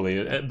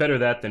 absolutely. Better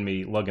that than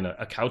me lugging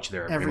a couch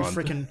there every month.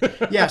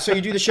 Yeah, so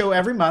you do the show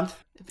every month.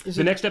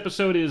 The next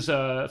episode is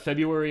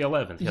February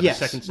 11th. The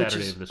second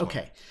Saturday of this month.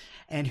 Okay.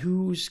 And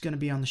who's going to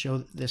be on the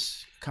show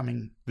this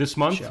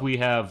month? Show? We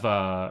have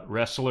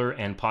wrestler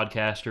and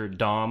podcaster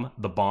Dom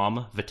the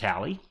Bomb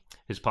Vitale.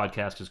 His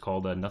podcast is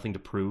called Nothing to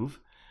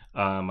Prove.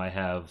 I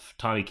have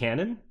Tommy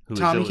Cannon. Who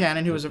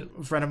is a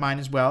friend of mine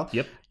as well.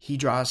 Yep. He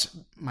draws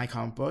my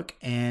comic book,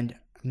 and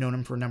I've known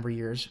him for a number of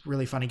years.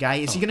 Really funny guy.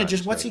 Is he going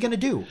to what's he going to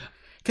do?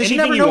 Because you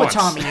never know with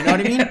Tommy, you know what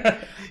I mean?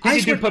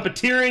 He could do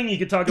puppeteering. He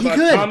could talk about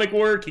comic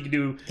work. He could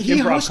do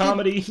improv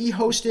comedy. He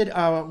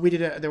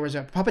hosted. There was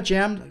a Puppet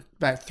Jam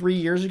about 3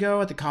 years ago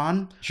at the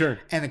con. Sure.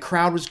 And the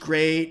crowd was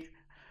great,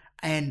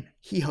 and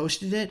he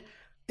hosted it.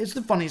 It's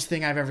the funniest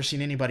thing I've ever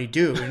seen anybody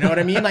do. You know what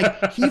I mean?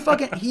 Like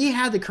he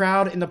had the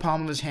crowd in the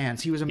palm of his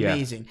hands. He was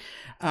amazing.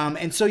 Yeah.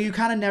 And so you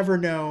kind of never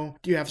know.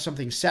 Do you have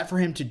something set for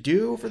him to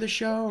do for the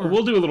show? Or?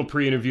 We'll do a little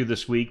pre-interview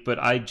this week, but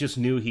I just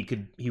knew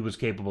he was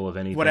capable of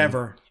anything.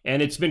 Whatever.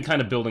 And it's been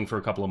kind of building for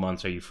a couple of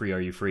months. Are you free?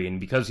 Are you free? And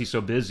because he's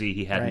so busy,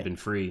 he hadn't been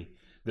free.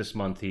 This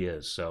month he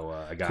is. So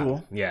I got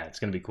cool. Yeah, it's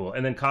going to be cool.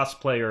 And then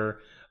cosplayer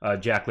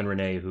Jacqueline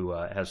Renee, who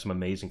has some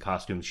amazing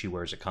costumes she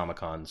wears at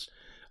Comic-Cons.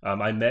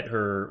 I met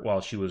her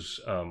while she was...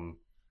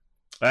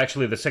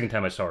 actually, the second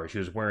time I saw her, she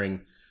was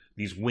wearing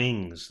these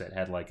wings that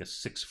had like a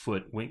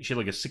 6-foot wing. She had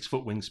like a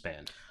 6-foot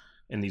wingspan.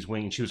 And these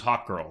wings... She was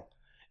Hawk Girl.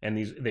 And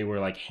they were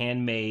like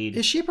handmade.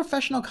 Is she a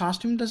professional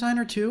costume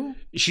designer too?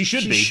 She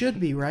should be. She should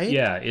be, right?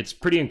 Yeah, it's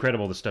pretty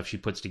incredible the stuff she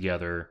puts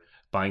together,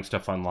 buying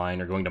stuff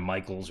online or going to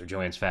Michael's or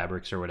Joann's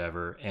Fabrics or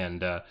whatever.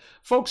 And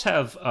folks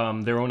have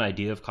their own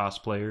idea of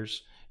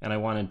cosplayers. And I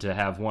wanted to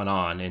have one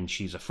on, and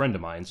she's a friend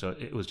of mine, so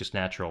it was just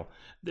natural.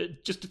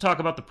 Just to talk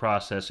about the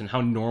process and how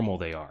normal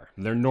they are.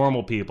 They're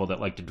normal people that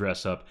like to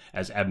dress up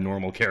as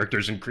abnormal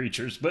characters and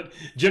creatures, but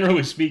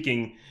generally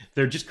speaking,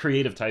 they're just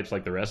creative types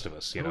like the rest of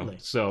us, you know?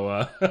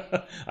 So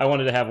I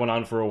wanted to have one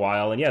on for a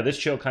while, and yeah, this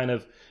show kind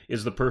of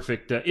is the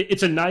perfect...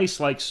 it's a nice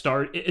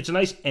start. It's a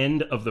nice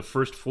end of the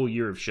first full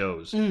year of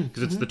shows,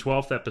 because it's the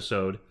 12th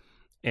episode,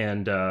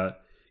 and...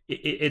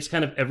 it's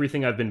kind of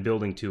everything I've been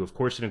building to. Of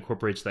course, it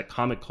incorporates that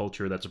comic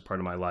culture that's a part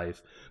of my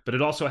life, but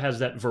it also has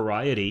that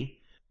variety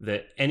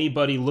that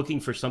anybody looking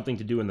for something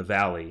to do in the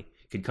Valley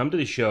could come to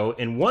the show,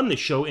 and one, the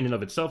show in and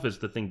of itself is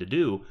the thing to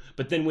do,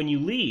 but then when you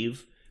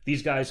leave,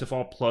 these guys have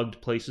all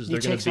plugged places they're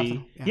going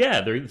to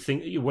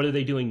be. What are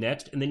they doing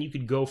next? And then you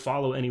could go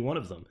follow any one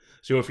of them.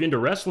 So if you're into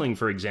wrestling,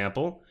 for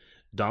example,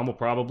 Dom will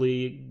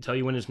probably tell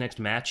you when his next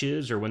match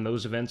is or when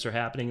those events are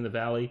happening in the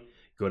Valley.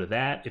 Go to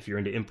that. If you're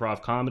into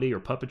improv comedy or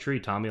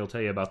puppetry, Tommy will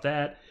tell you about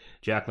that.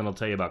 Jacqueline will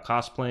tell you about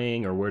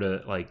cosplaying or where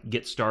to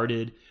get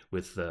started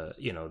with the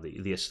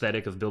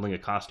aesthetic of building a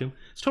costume.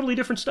 It's totally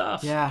different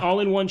stuff. Yeah, all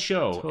in one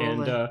show.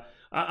 Totally. And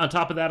on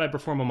top of that, I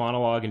perform a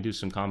monologue and do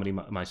some comedy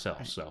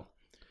myself. So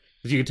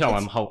as you can tell,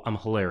 I'm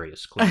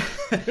hilarious. Well,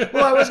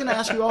 I was going to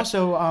ask you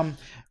also.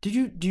 Do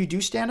you do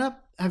stand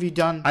up? Have you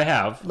done? I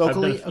have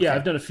locally. Yeah,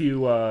 I've done a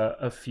few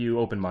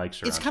open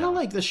mics. It's kind of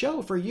like the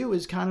show for you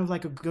is kind of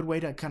like a good way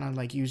to kind of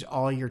like use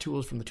all your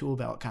tools from the tool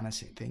belt kind of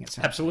thing. It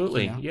sounds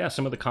absolutely, like, you know? Yeah.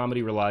 Some of the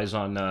comedy relies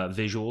on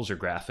visuals or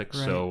graphics,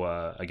 right.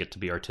 So I get to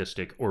be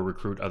artistic or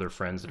recruit other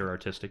friends that are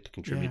artistic to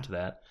contribute to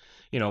that.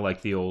 You know,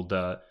 like the old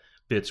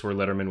bits where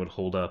Letterman would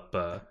hold up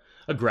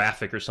a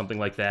graphic or something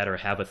like that, or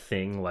have a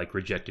thing like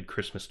rejected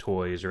Christmas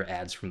toys or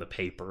ads from the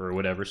paper or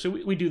whatever. So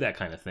we do that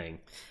kind of thing.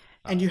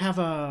 And you have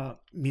a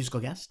musical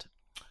guest?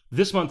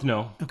 This month,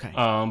 no. Okay.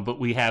 But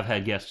we have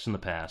had guests in the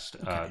past.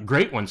 Okay.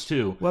 Great ones,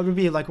 too. What would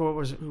be like,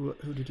 who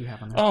did you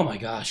have on there? Oh, my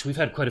gosh. We've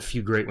had quite a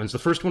few great ones. The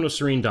first one was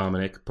Serene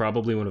Dominic,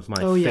 probably one of my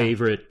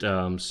favorite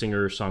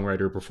singer,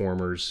 songwriter,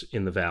 performers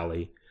in the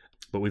Valley.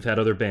 But we've had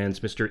other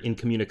bands. Mr.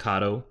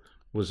 Incommunicado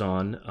was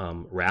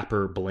on.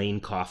 Rapper Blaine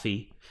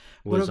Coffee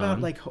was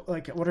on. What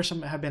about, what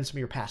have been some of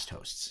your past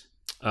hosts?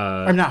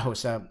 Or not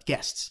hosts,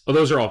 guests. Oh,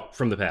 those are all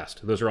from the past.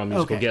 Those are all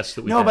musical guests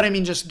that we've had. But I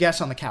mean just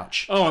guests on the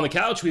couch. Oh, on the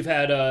couch, we've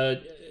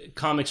had...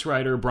 comics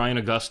writer Brian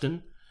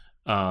Augustin.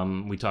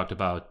 We talked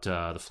about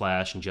The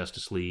Flash and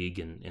Justice League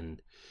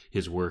and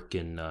his work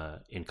in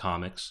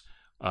comics.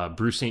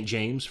 Bruce St.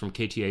 James from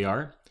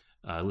KTAR.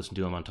 I listen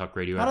to him on Talk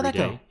Radio every day.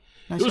 Go?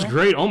 Nice, it was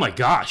great. Oh my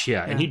gosh,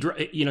 yeah. And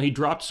he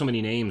dropped so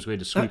many names. We had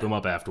to sweep him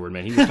up afterward.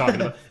 Man, he was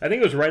talking about. I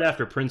think it was right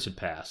after Prince had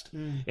passed,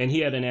 and he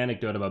had an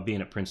anecdote about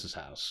being at Prince's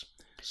house.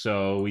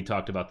 So we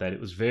talked about that. It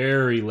was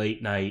very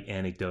late night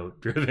anecdote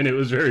driven. It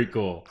was very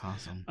cool.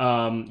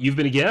 Awesome. You've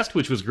been a guest,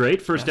 which was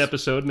great. First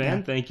episode, man.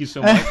 Yeah. Thank you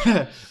so much.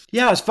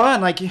 Yeah, it was fun.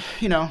 Like,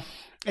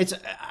 it's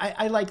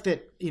I like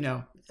that,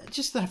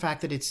 just the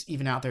fact that it's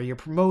even out there. You're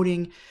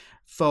promoting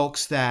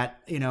folks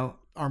that,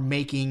 are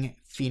making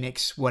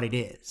Phoenix what it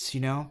is,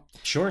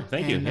 Sure.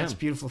 Thank you. And that's a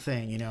beautiful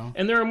thing,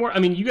 And there are more. I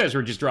mean, you guys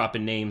were just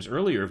dropping names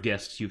earlier of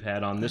guests you've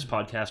had on this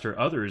podcast or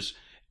others.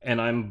 And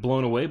I'm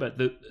blown away,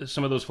 but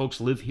some of those folks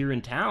live here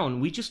in town.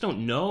 We just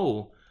don't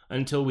know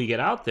until we get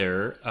out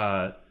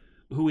there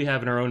who we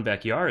have in our own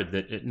backyard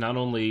that it not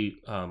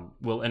only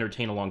will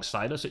entertain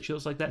alongside us at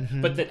shows like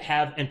that, but that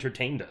have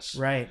entertained us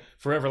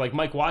forever. Like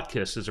Mike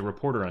Watkiss is a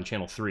reporter on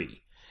Channel 3,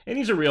 and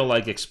he's a real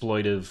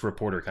exploitive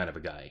reporter kind of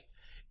a guy.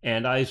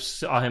 And I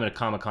saw him at a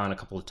Comic-Con a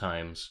couple of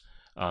times,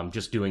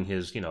 just doing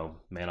his,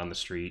 man on the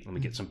street, let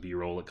me get some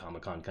B-roll at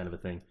Comic-Con kind of a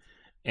thing.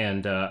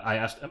 And I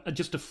asked,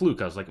 just a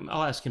fluke, I was like,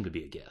 I'll ask him to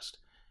be a guest.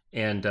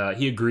 And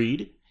he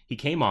agreed. He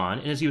came on.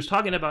 And as he was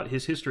talking about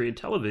his history in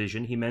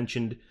television, he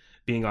mentioned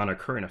being on A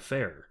Current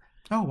Affair.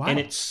 Oh, wow. And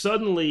it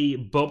suddenly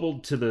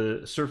bubbled to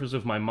the surface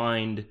of my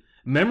mind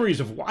memories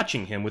of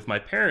watching him with my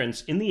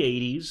parents in the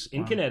 80s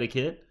in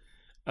Connecticut.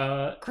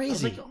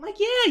 Crazy. I'm like,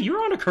 yeah,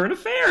 you're on A Current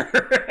Affair.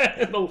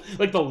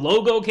 the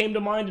logo came to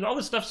mind and all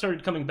this stuff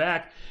started coming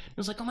back. I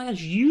was like, oh my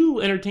gosh,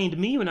 you entertained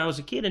me when I was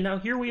a kid. And now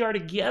here we are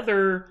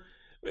together.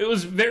 It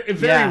was very,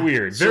 very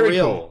weird. Very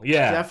surreal. Cool.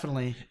 Yeah.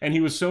 Definitely. And he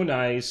was so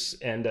nice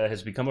and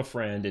has become a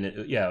friend.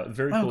 And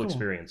very cool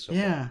experience. So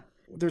far.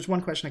 There's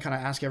one question I kind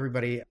of ask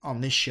everybody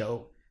on this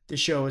show. This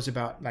show is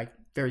about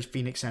very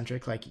Phoenix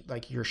centric,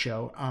 like your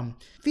show.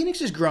 Phoenix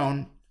has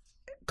grown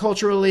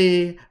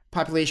culturally,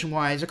 population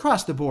wise,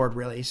 across the board,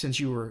 really, since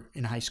you were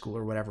in high school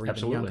or whatever,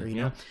 Absolutely, even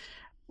younger,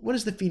 What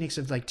is the Phoenix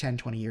of 10,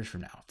 20 years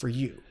from now for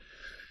you?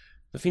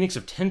 The Phoenix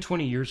of 10,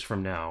 20 years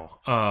from now.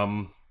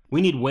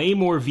 We need way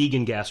more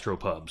vegan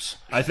gastropubs.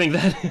 I think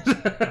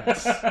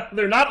that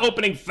they're not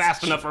opening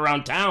fast enough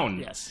around town.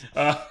 Yes.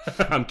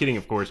 I'm kidding,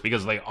 of course,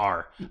 because they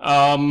are.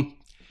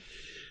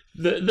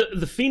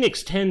 The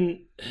Phoenix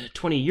 10,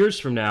 20 years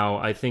from now,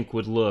 I think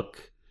would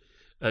look,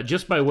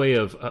 just by way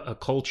of a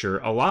culture,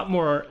 a lot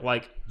more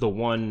like the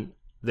one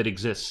that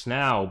exists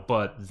now,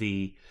 but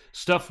the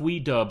stuff we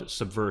dub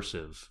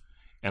subversive,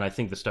 and I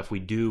think the stuff we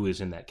do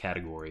is in that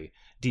category,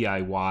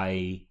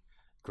 DIY,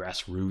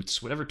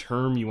 grassroots, whatever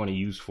term you want to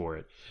use for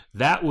it,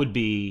 that would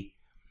be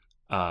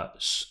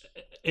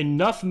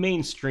enough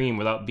mainstream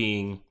without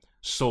being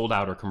sold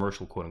out or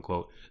commercial, quote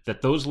unquote,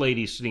 that those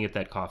ladies sitting at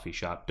that coffee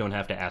shop don't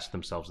have to ask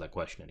themselves that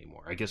question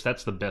anymore. I guess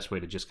that's the best way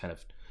to just kind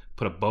of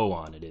put a bow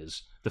on it.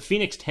 Is the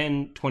Phoenix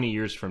 10, 20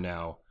 years from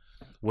now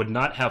would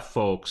not have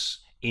folks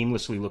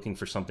aimlessly looking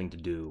for something to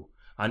do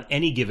on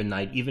any given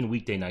night, even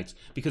weekday nights,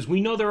 because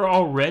we know there are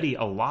already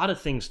a lot of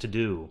things to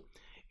do,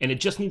 and it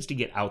just needs to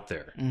get out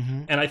there.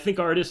 Mm-hmm. And I think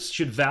artists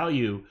should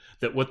value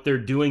that what they're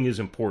doing is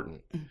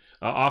important.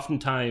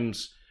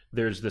 Oftentimes,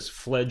 there's this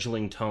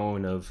fledgling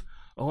tone of,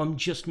 oh, I'm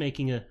just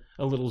making a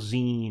little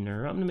zine,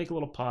 or I'm going to make a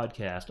little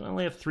podcast, and I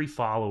only have 3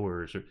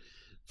 followers. Or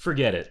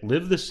forget it.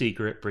 Live the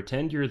secret.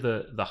 Pretend you're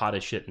the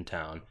hottest shit in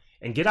town.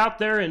 And get out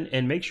there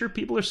and make sure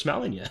people are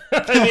smelling you.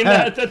 I mean,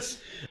 that's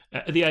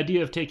the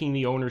idea of taking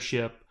the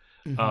ownership,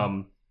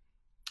 mm-hmm.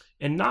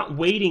 And not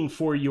waiting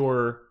for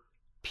your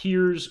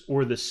peers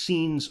or the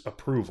scene's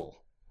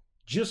approval.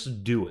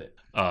 Just do it.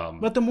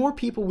 But the more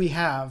people we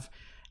have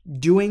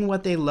doing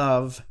what they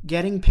love,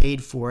 getting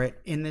paid for it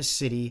in this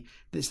city,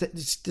 the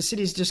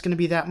city is just going to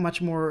be that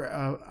much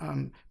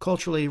more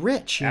culturally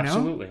rich. You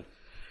Absolutely. know?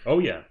 Oh,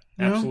 yeah.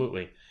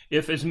 Absolutely.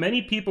 If as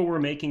many people were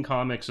making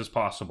comics as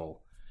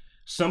possible,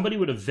 somebody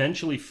would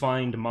eventually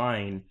find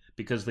mine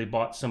because they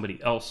bought somebody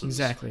else's.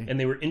 Exactly. And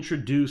they were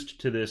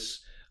introduced to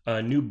this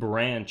new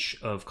branch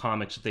of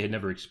comics that they had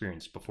never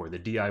experienced before, the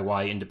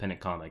DIY independent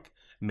comic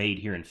made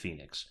here in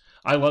Phoenix.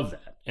 I love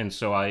that. And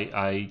so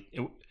I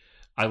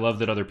love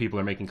that other people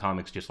are making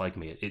comics just like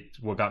me. It's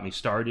what got me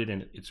started,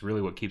 and it's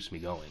really what keeps me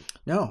going.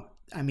 No,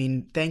 I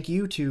mean, thank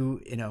you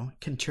to,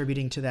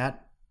 contributing to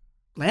that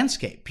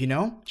landscape,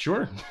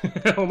 Sure.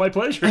 Well, my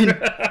pleasure.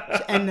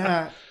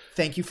 And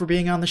thank you for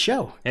being on the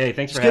show. Hey,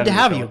 thanks for having me. It's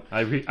good to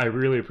have you. I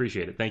really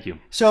appreciate it. Thank you.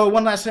 So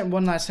one last time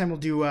we'll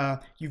do,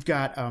 you've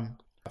got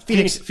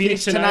Phoenix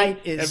Tonight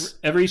is...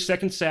 Every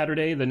second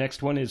Saturday. The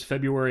next one is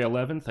February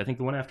 11th. I think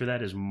the one after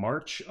that is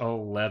March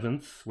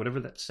 11th, whatever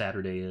that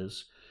Saturday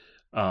is.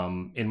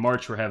 In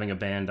March, we're having a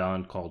band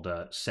on called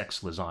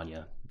Sex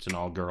Lasagna. It's an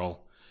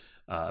all-girl,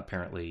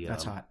 apparently.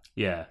 That's hot.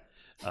 Yeah.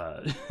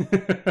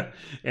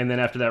 And then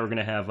after that, we're going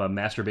to have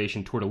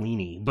Masturbation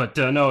Tortellini. But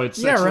no,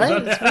 it's Sex right?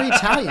 Lasagna. It's very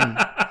Italian.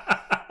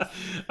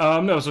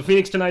 No, so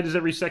Phoenix Tonight is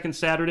every second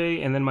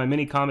Saturday, and then my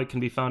mini comic can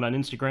be found on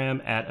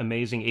Instagram at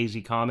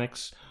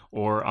AmazingAZComics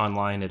or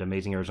online at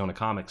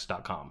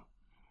AmazingArizonaComics.com.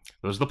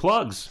 Those are the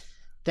plugs.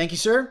 Thank you,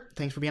 sir.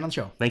 Thanks for being on the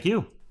show. Thank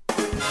you.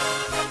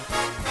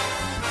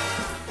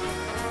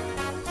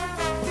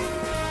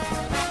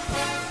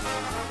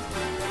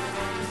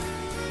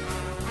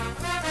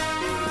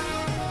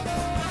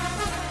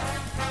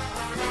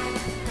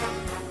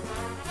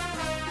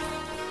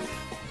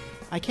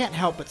 I can't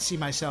help but see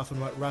myself in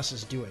what Russ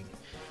is doing.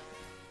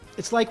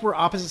 It's like we're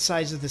opposite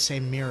sides of the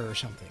same mirror or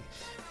something.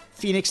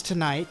 Phoenix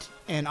Tonight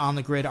and On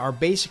the Grid are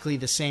basically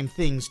the same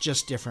things,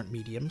 just different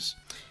mediums.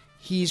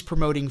 He's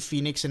promoting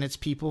Phoenix and its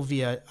people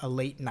via a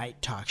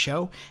late-night talk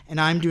show, and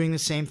I'm doing the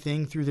same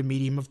thing through the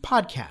medium of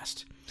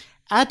podcast.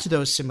 Add to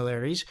those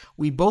similarities,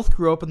 we both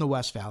grew up in the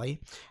West Valley,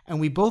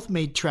 and we both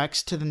made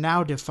treks to the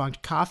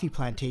now-defunct coffee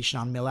plantation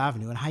on Mill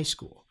Avenue in high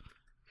school.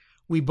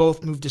 We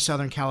both moved to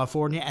Southern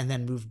California and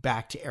then moved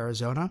back to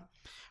Arizona.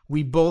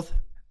 We both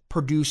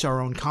produce our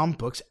own comic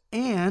books,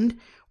 and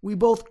we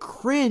both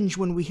cringe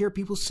when we hear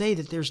people say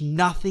that there's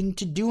nothing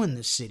to do in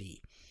this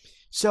city.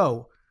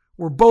 So,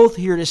 we're both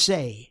here to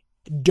say,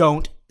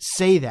 don't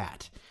say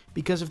that.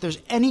 Because if there's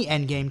any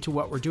endgame to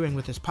what we're doing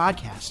with this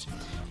podcast,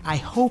 I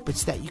hope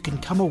it's that you can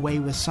come away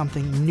with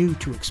something new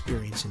to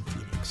experience in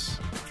Phoenix.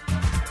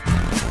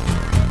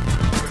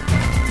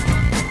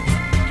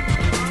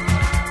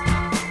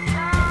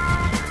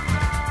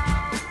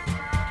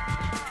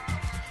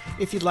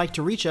 If you'd like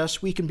to reach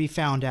us, we can be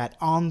found at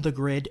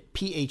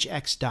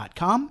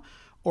onthegridphx.com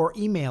or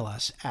email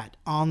us at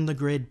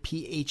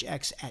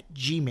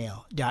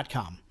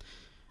onthegridphx@gmail.com.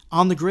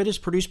 On the Grid is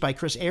produced by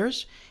Chris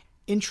Ayers.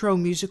 Intro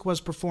music was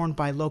performed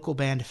by local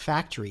band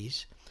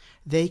Factories.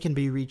 They can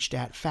be reached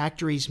at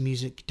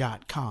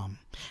factoriesmusic.com.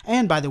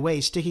 And by the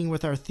way, sticking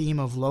with our theme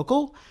of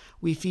local,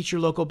 we feature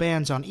local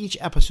bands on each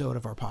episode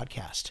of our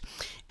podcast.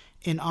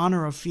 In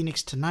honor of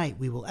Phoenix Tonight,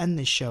 we will end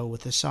this show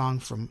with a song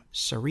from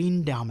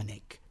Serene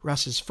Dominic,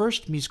 Russ's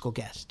first musical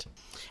guest.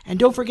 And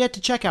don't forget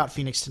to check out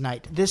Phoenix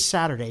Tonight this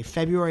Saturday,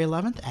 February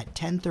 11th at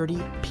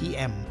 10:30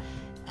 p.m.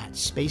 at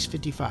Space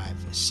 55,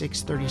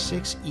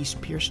 636 East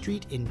Pierce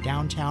Street in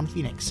downtown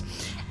Phoenix.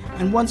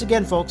 And once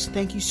again, folks,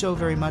 thank you so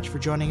very much for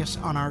joining us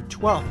on our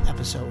 12th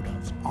episode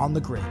of On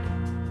the Grid.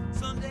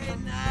 Sunday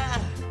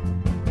night.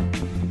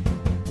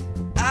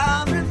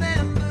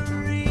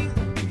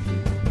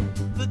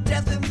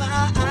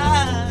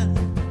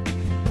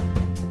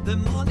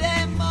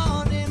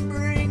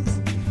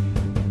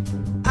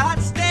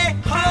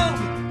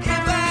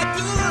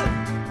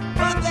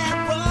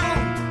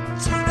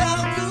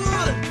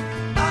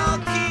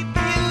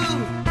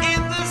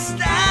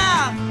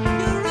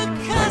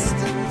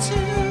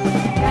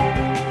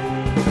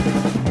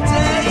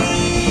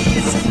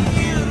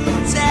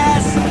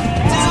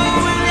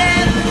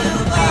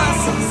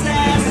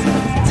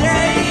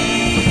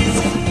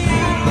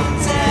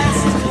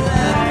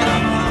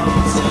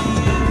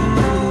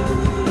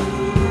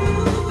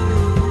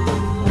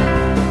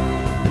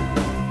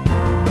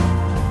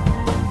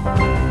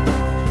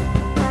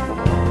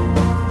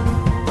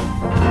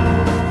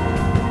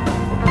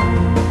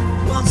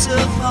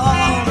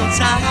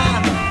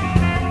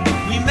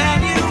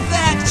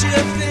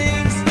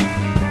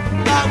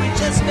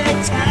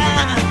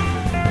 time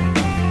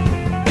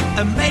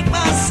and make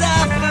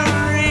myself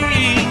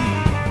free.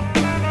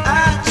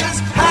 I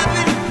just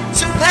happened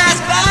to pass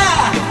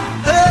by,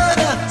 heard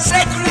a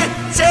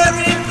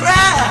secretary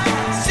cry.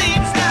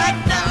 Seems like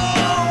no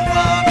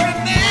one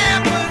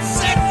remembers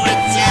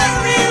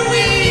Secretary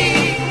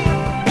Week.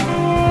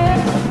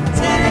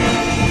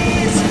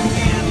 Days of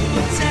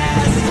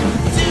futile,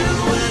 do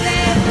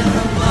whatever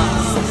the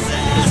boss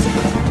asks.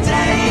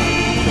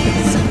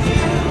 Days of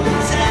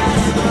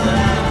futile,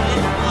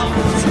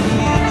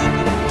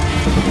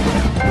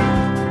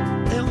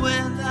 and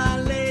when I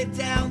lay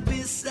down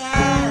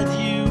beside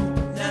you,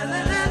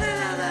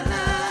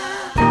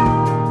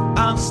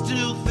 I'm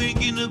still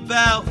thinking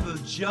about the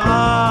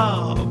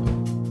job.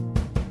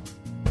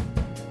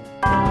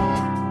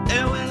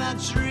 And when I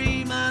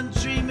dream, I'm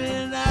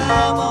dreaming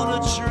I'm on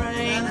a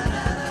train.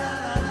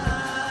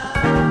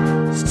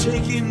 It's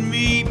taking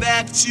me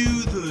back to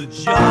the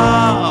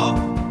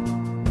job.